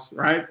house,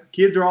 right?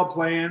 Kids are all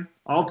playing,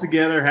 all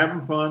together,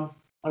 having fun.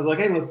 I was like,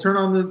 hey, let's turn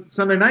on the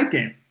Sunday night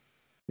game.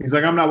 He's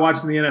like, I'm not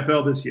watching the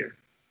NFL this year.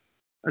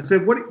 I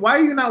said, why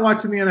are you not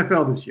watching the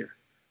NFL this year?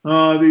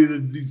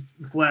 These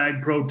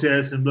flag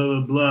protests and blah,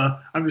 blah, blah.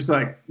 I'm just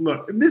like,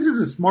 look, this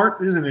is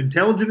an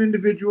intelligent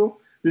individual.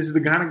 This is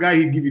the kind of guy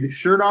who'd give you the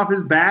shirt off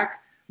his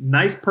back.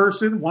 Nice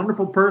person,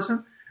 wonderful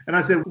person. And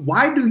I said,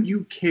 why do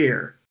you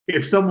care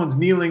if someone's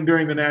kneeling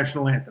during the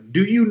national anthem?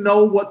 Do you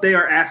know what they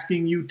are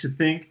asking you to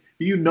think?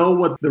 Do you know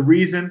what the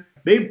reason?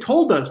 They've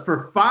told us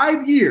for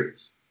 5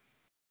 years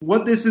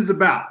what this is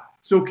about.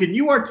 So can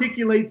you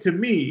articulate to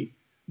me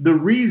the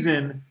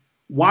reason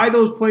why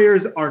those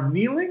players are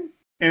kneeling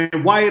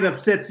and why it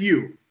upsets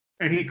you?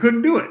 And he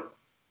couldn't do it.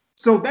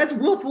 So that's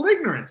willful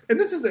ignorance. And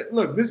this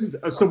is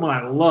someone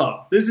I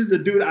love. This is a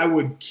dude I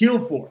would kill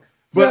for.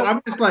 But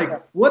I'm just like,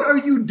 what are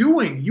you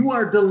doing? You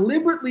are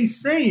deliberately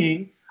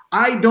saying,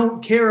 I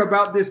don't care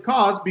about this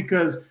cause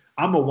because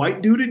I'm a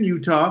white dude in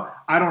Utah.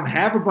 I don't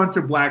have a bunch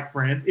of black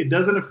friends. It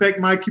doesn't affect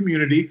my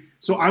community.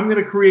 So I'm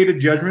going to create a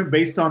judgment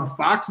based on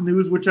Fox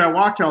News, which I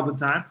watch all the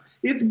time.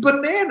 It's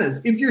bananas.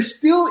 If you're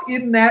still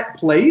in that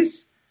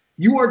place,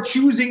 you are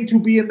choosing to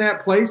be in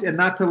that place and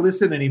not to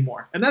listen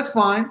anymore. And that's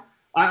fine.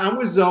 I'm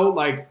with Zoe.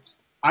 Like,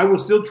 I will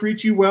still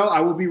treat you well. I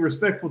will be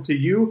respectful to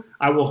you.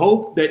 I will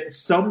hope that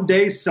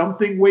someday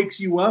something wakes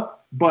you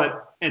up.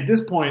 But at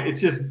this point, it's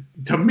just,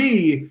 to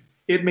me,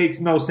 it makes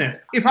no sense.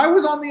 If I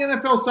was on the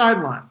NFL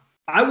sideline,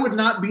 I would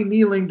not be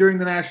kneeling during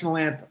the national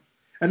anthem.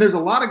 And there's a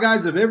lot of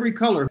guys of every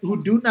color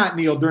who do not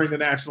kneel during the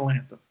national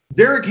anthem.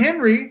 Derrick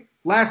Henry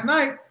last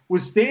night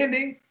was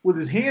standing with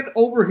his hand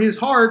over his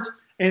heart,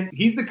 and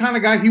he's the kind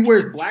of guy, he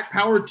wears Black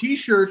Power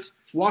T-shirts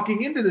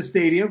walking into the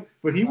stadium,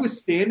 but he was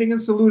standing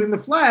and saluting the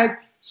flag.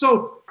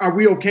 So are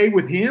we okay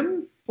with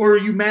him, or are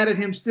you mad at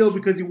him still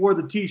because he wore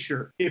the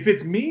T-shirt? If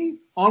it's me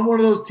on one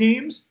of those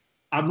teams,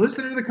 I'm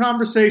listening to the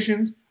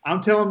conversations.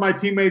 I'm telling my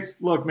teammates,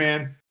 look,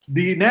 man,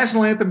 the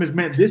national anthem has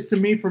meant this to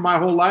me for my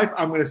whole life.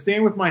 I'm going to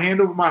stand with my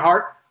hand over my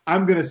heart.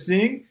 I'm going to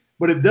sing,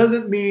 but it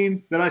doesn't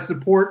mean that I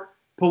support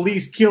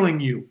police killing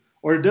you,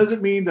 or it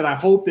doesn't mean that I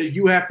hope that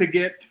you have to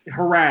get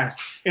harassed.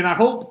 And I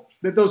hope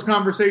that those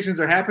conversations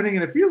are happening,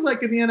 and it feels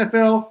like in the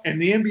NFL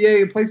and the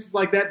NBA and places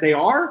like that, they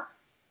are.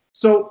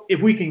 So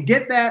if we can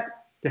get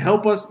that to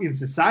help us in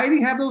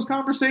society have those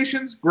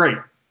conversations, great.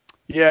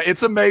 Yeah,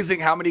 it's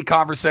amazing how many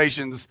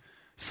conversations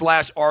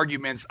 /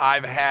 arguments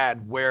I've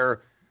had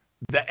where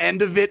the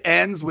end of it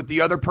ends with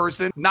the other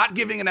person not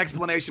giving an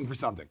explanation for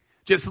something.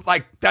 Just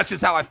like, that's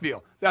just how I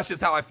feel. That's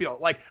just how I feel.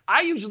 Like,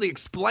 I usually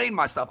explain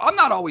my stuff. I'm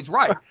not always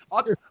right.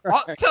 I'll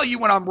tell you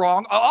when I'm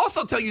wrong. I'll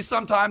also tell you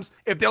sometimes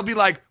if they'll be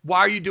like, why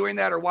are you doing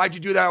that? Or why'd you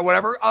do that? Or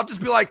whatever. I'll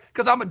just be like,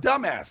 because I'm a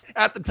dumbass.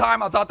 At the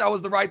time, I thought that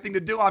was the right thing to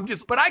do.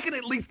 But I can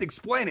at least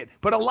explain it.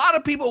 But a lot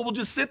of people will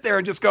just sit there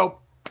and just go,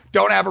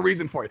 don't have a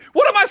reason for you.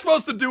 What am I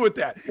supposed to do with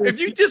that? If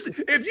you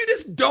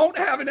just don't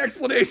have an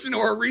explanation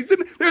or a reason,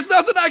 there's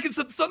nothing I can.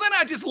 So then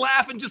I just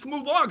laugh and just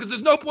move on because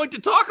there's no point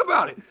to talk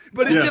about it.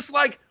 But it's just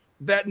like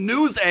that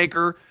news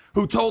anchor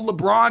who told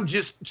LeBron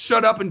just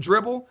shut up and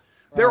dribble.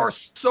 There are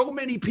so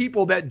many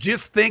people that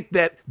just think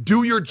that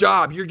do your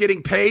job. You're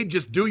getting paid.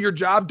 Just do your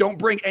job. Don't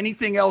bring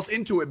anything else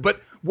into it.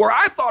 But where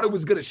I thought it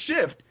was going to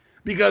shift,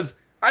 because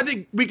I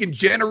think we can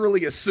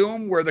generally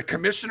assume where the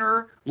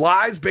commissioner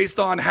lies based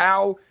on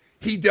how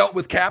he dealt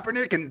with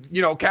Kaepernick and,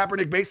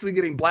 Kaepernick basically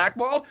getting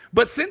blackballed.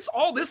 But since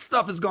all this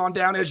stuff has gone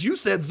down, as you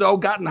said, Zoe,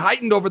 gotten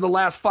heightened over the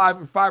last five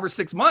or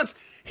 6 months,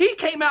 he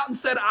came out and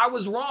said, I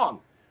was wrong.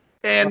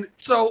 And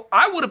so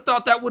I would have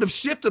thought that would have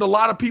shifted a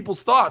lot of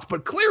people's thoughts.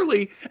 But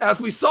clearly, as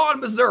we saw in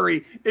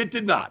Missouri, it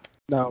did not.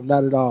 No,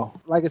 not at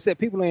all. Like I said,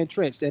 people are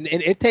entrenched. And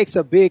it takes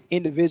a big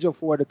individual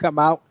for it to come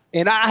out.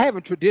 And I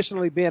haven't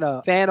traditionally been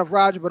a fan of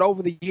Roger, but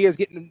over the years,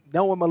 getting to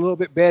know him a little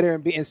bit better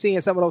and seeing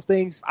some of those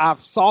things, I've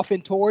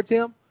softened towards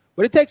him.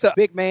 But it takes a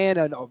big man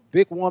and a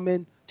big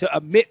woman to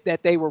admit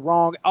that they were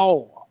wrong.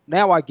 Oh,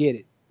 now I get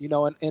it.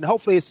 And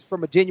hopefully it's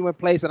from a genuine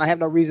place, and I have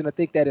no reason to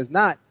think that is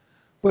not.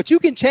 But you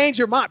can change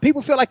your mind.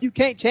 People feel like you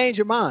can't change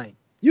your mind.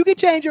 You can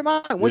change your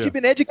mind. Once you've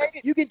been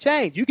educated, you can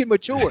change. You can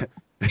mature.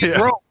 You can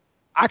grow.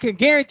 I can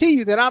guarantee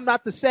you that I'm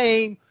not the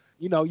same,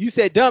 you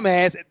said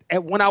dumbass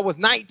when I was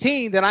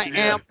 19 than I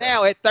am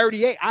now at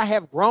 38. I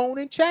have grown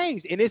and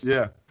changed, and it's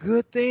a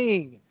good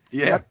thing.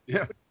 Yeah.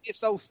 Get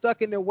so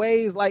stuck in their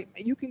ways, like,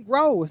 man, you can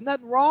grow. There's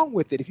nothing wrong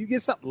with it. If you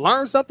get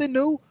learn something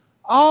new,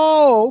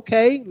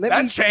 okay.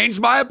 That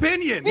changed my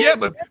opinion. Yeah,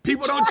 but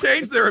people don't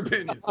change their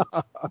opinion.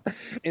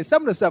 And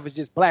some of the stuff is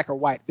just black or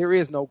white. There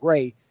is no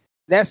gray.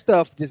 That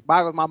stuff just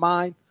boggles my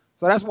mind.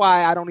 So that's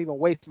why I don't even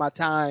waste my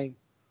time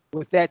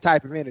with that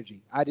type of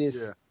energy. I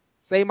just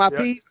say my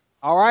piece.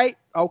 All right.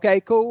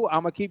 Okay, cool.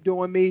 I'm going to keep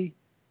doing me.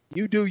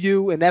 You do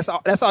you. And that's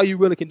all you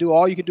really can do.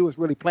 All you can do is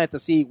really plant the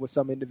seed with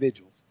some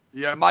individuals.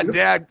 Yeah, my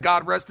dad,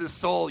 God rest his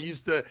soul,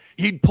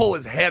 he'd pull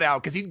his head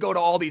out because he'd go to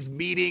all these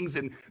meetings,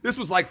 and this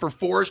was like for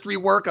forestry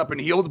work up in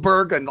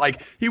Healdsburg, and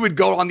like he would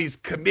go on these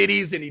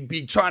committees and he'd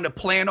be trying to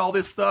plan all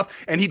this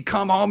stuff, and he'd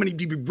come home and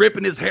he'd be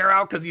ripping his hair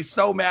out because he's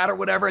so mad or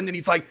whatever, and then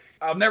he's like,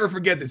 I'll never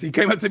forget this. He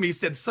came up to me, he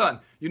said, son,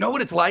 you know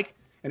what it's like?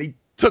 And he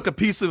took a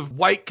piece of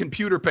white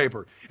computer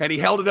paper and he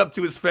held it up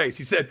to his face.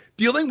 He said,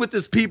 dealing with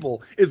this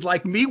people is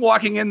like me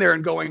walking in there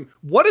and going,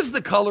 what is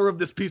the color of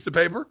this piece of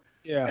paper?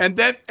 Yeah. And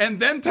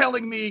then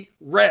telling me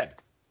red.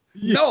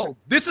 Yeah. No,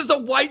 this is a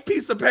white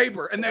piece of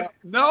paper. And then,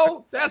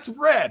 no, that's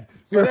red.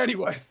 But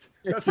anyway,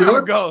 that's how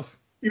it goes.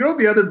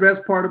 The other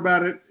best part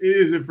about it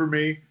is for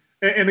me,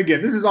 and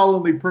again, this is all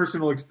only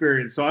personal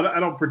experience, so I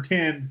don't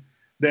pretend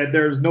that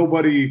there's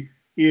nobody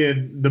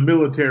in the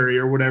military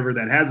or whatever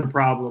that has a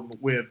problem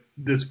with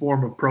this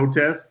form of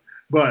protest.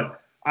 But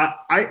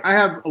I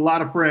have a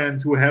lot of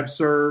friends who have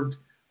served.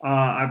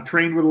 I've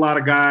trained with a lot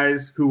of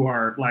guys who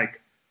are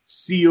like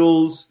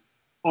SEALs,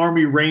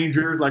 Army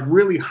Rangers, like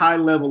really high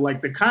level,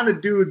 like the kind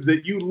of dudes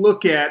that you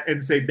look at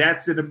and say,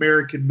 that's an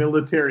American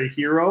military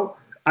hero.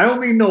 I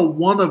only know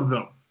one of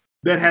them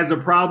that has a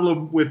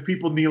problem with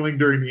people kneeling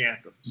during the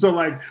anthem. So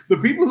like the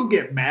people who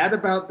get mad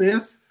about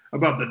this,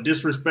 about the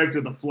disrespect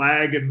of the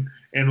flag and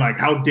like,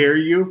 how dare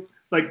you?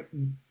 Like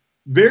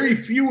very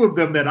few of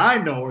them that I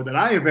know or that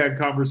I have had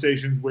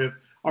conversations with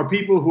are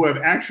people who have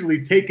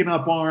actually taken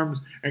up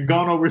arms and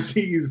gone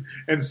overseas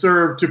and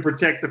served to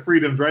protect the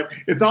freedoms, right?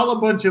 It's all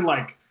a bunch of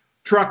like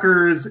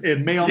truckers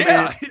and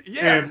mailmen.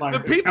 Yeah. And like the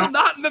people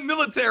not in the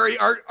military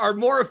are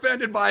more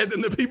offended by it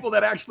than the people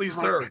that actually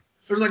serve.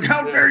 There's like,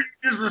 how dare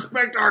you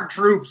disrespect our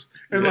troops?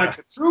 And like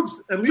the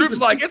troops, at least troops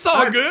like, it's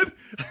all good.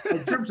 The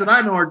troops that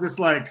I know are just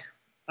like,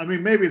 I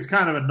mean, maybe it's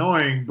kind of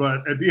annoying,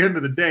 but at the end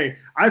of the day,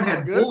 I've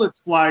had bullets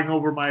flying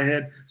over my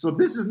head. So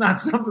this is not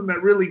something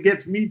that really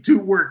gets me too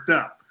worked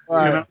up.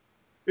 Right.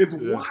 It's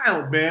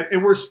wild, man.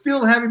 And we're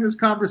still having this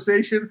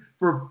conversation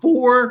for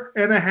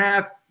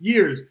 4.5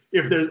 years.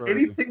 If there's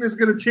anything that's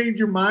going to change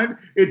your mind,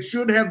 it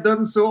should have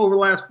done so over the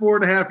last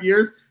 4.5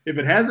 years. If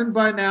it hasn't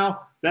by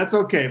now, that's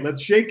okay.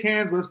 Let's shake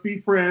hands. Let's be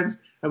friends.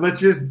 And let's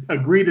just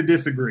agree to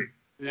disagree.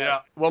 Yeah.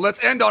 Well,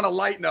 let's end on a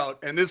light note.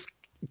 And this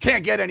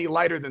can't get any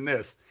lighter than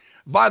this.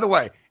 By the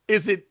way,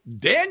 is it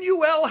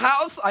Danuel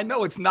House? I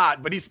know it's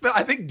not, but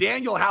I think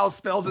Daniel House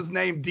spells his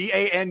name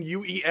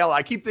Danuel.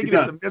 I keep thinking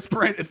it's a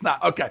misprint. It's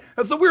not. Okay.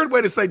 That's a weird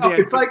way to say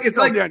Daniel. It's like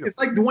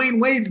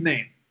Dwayne Wade's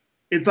name.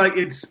 It's like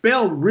it's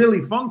spelled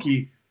really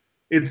funky.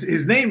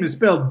 His name is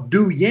spelled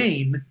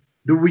Duyane,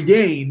 but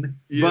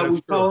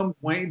we call him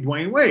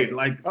Dwayne Wade.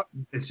 Like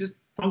it's just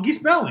funky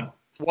spelling.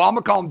 Well, I'm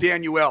gonna call him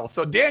Danuel.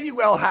 So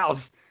Danuel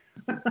House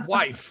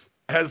wife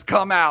has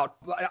come out.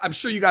 I'm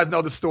sure you guys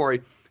know the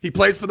story. He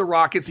plays for the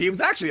Rockets. He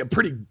was actually a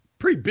pretty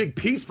big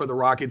piece for the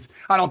Rockets.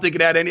 I don't think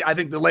it had any. I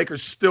think the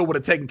Lakers still would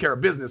have taken care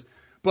of business.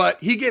 But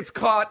he gets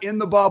caught in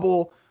the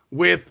bubble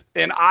with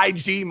an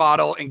IG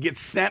model and gets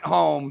sent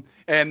home.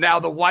 And now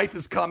the wife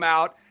has come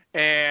out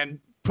and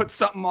put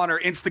something on her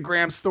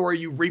Instagram story.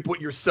 You reap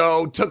what you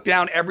sow. Took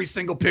down every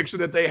single picture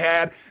that they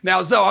had.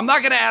 Now, Zoe, I'm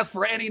not going to ask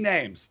for any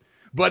names.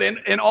 but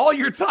in all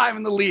your time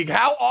in the league,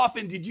 how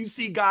often did you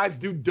see guys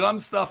do dumb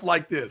stuff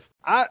like this?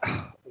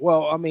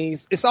 Well, I mean,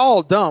 it's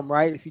all dumb,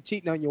 right? If you're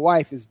cheating on your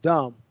wife, it's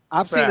dumb.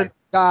 I've seen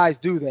guys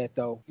do that,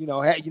 though. You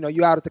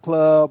out at the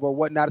club or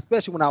whatnot,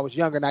 especially when I was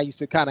younger and I used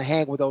to kind of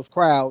hang with those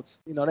crowds.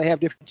 They have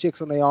different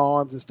chicks on their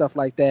arms and stuff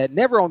like that.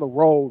 Never on the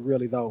road,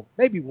 really, though.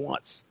 Maybe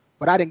once.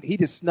 But he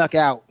just snuck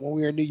out when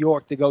we were in New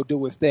York to go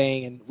do his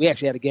thing, and we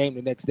actually had a game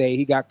the next day.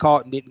 He got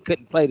caught and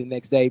couldn't play the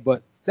next day,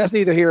 but that's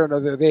neither here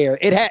nor there.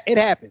 It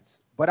happens.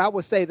 But I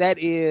would say that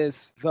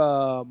is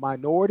the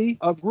minority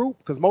of group,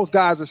 because most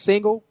guys are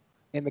single,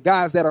 and the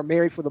guys that are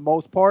married for the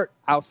most part,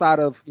 outside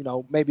of,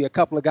 maybe a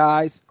couple of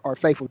guys, are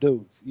faithful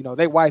dudes.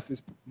 Their wife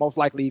is most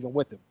likely even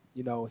with them,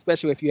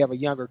 especially if you have a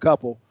younger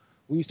couple.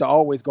 We used to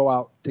always go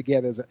out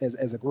together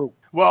as a group.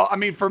 Well, I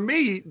mean, for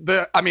me,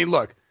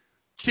 look,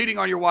 cheating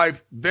on your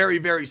wife, very,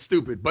 very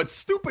stupid. But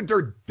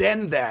stupider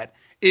than that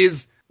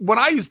is when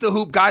I used to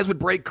hoop, guys would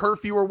break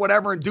curfew or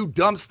whatever and do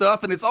dumb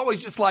stuff. And it's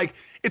always just like,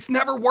 it's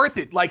never worth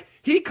it. Like,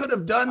 he could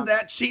have done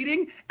that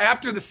cheating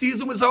after the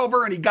season was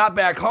over and he got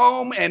back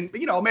home and,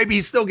 maybe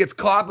he still gets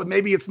caught, but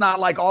maybe it's not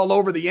like all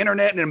over the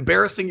internet and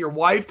embarrassing your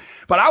wife.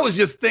 But I was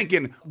just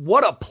thinking,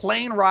 what a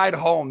plane ride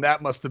home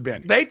that must have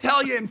been. They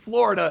tell you in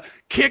Florida,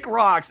 kick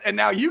rocks. And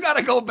now you got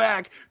to go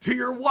back to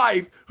your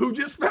wife who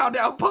just found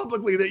out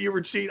publicly that you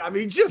were cheating. I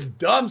mean, just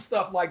dumb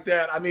stuff like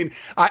that. I mean,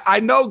 I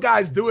know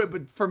guys do it,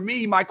 but for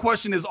me, my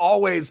question is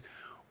always,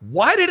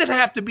 why did it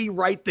have to be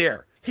right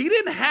there? He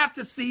didn't have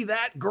to see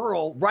that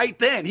girl right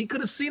then. He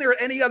could have seen her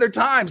at any other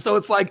time. So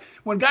it's like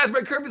when guys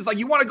break curfew, it's like,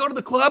 you want to go to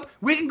the club?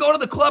 We can go to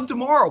the club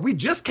tomorrow. We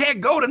just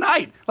can't go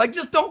tonight. Like,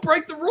 just don't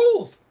break the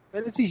rules.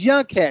 And it's these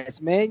young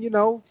cats, man,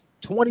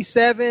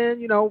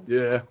 27,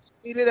 Yeah.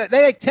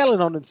 They ain't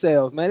telling on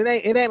themselves, man.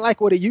 It ain't like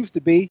what it used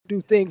to be.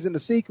 Do things in the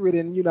secret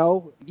and,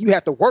 you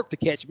have to work to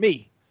catch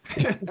me.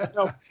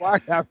 Before I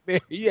got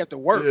married, you have to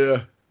work.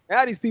 Yeah.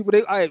 Now these people,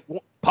 they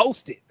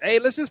post it. Hey,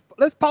 let's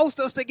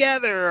post us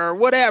together or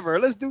whatever.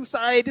 Let's do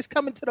something. Just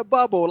come into the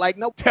bubble. Like,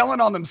 no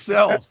telling on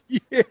themselves.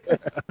 Yeah.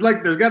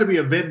 Like, there's got to be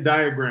a Venn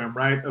diagram,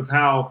 right, of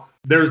how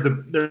there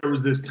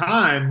was this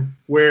time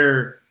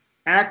where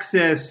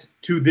access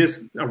to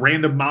a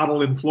random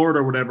model in Florida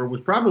or whatever was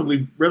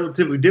probably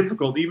relatively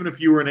difficult, even if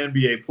you were an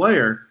NBA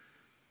player.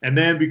 And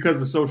then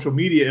because of social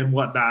media and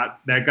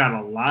whatnot, that got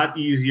a lot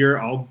easier.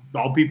 All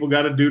people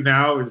got to do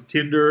now is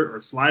Tinder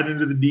or slide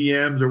into the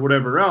DMs or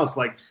whatever else.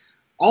 Like,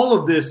 all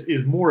of this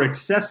is more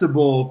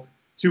accessible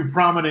to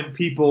prominent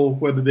people,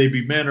 whether they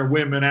be men or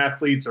women,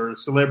 athletes or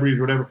celebrities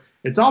or whatever.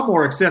 It's all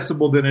more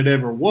accessible than it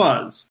ever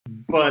was.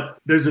 But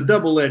there's a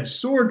double-edged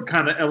sword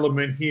kind of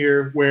element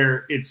here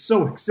where it's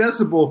so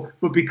accessible,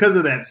 but because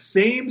of that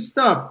same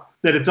stuff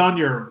that it's on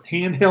your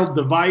handheld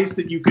device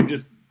that you can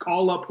just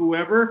call up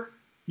whoever,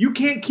 you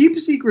can't keep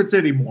secrets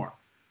anymore.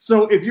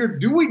 So if you're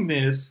doing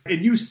this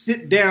and you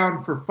sit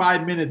down for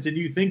 5 minutes and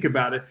you think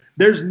about it,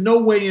 there's no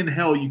way in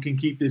hell you can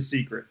keep this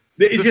secret.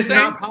 It's just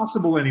not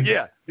possible anymore.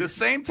 Yeah, the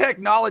same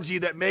technology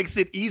that makes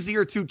it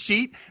easier to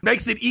cheat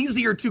makes it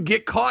easier to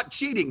get caught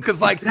cheating. Because,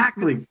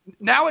 exactly.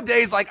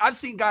 Nowadays, I've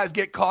seen guys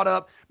get caught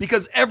up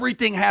because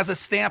everything has a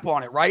stamp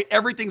on it, right?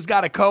 Everything's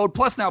got a code.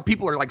 Plus, now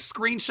people are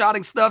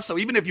screenshotting stuff. So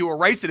even if you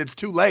erase it, it's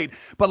too late.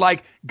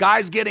 But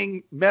guys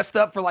getting messed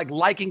up for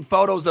liking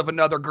photos of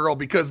another girl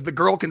because the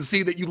girl can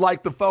see that you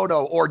like the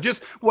photo or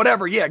just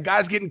whatever. Yeah,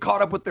 guys getting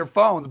caught up with their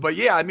phones. But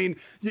yeah, I mean,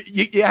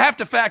 you have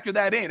to factor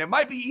that in. It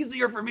might be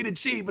easier for me to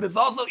cheat, but it's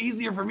also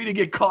easier for me to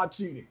get caught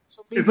cheating.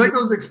 It's like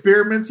those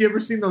experiments. You ever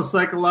seen those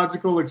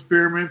psychological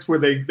experiments where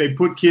they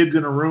put kids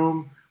in a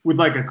room with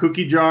a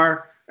cookie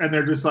jar and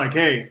they're just like,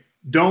 hey,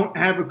 don't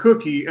have a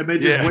cookie. And they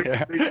just wait.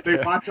 Yeah. They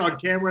watch on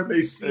camera and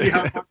they see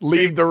how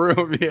leave the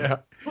room. Yeah.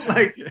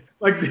 Like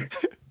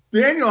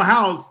Daniel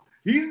House,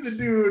 he's the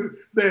dude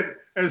that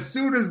as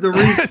soon as the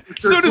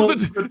soon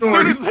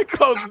as they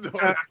close the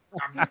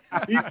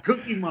door, he's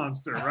Cookie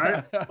Monster,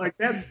 right?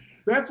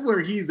 That's where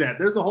he's at.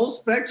 There's a whole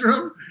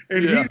spectrum,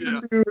 and he's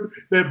the dude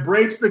that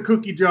breaks the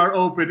cookie jar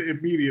open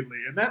immediately.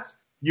 And that's,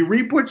 you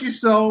reap what you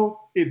sow.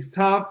 It's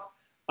tough.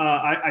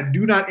 I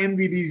do not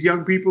envy these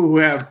young people who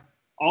have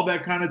all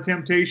that kind of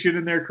temptation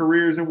in their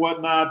careers and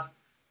whatnot.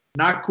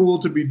 Not cool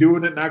to be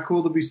doing it. Not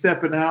cool to be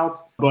stepping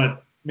out.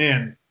 But,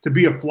 man, to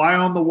be a fly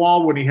on the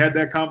wall when he had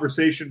that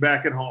conversation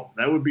back at home,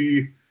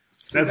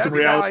 that's the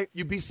reality. Why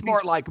you be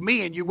smart like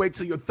me and you wait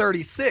till you're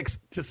 36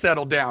 to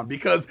settle down,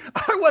 because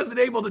I wasn't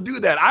able to do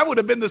that. I would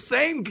have been the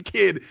same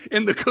kid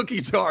in the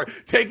cookie jar,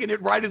 taking it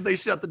right as they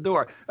shut the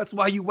door. That's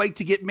why you wait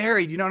to get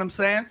married. You know what I'm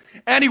saying?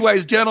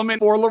 Anyways, gentlemen,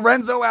 for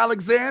Lorenzo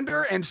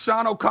Alexander and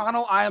Sean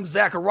O'Connell, I am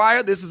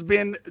Zachariah. This has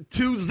been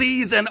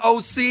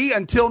 2ZsAndOC.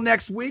 Until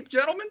next week,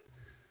 gentlemen,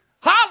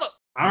 holla.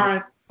 All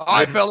right. All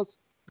right, fellas.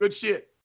 Good shit.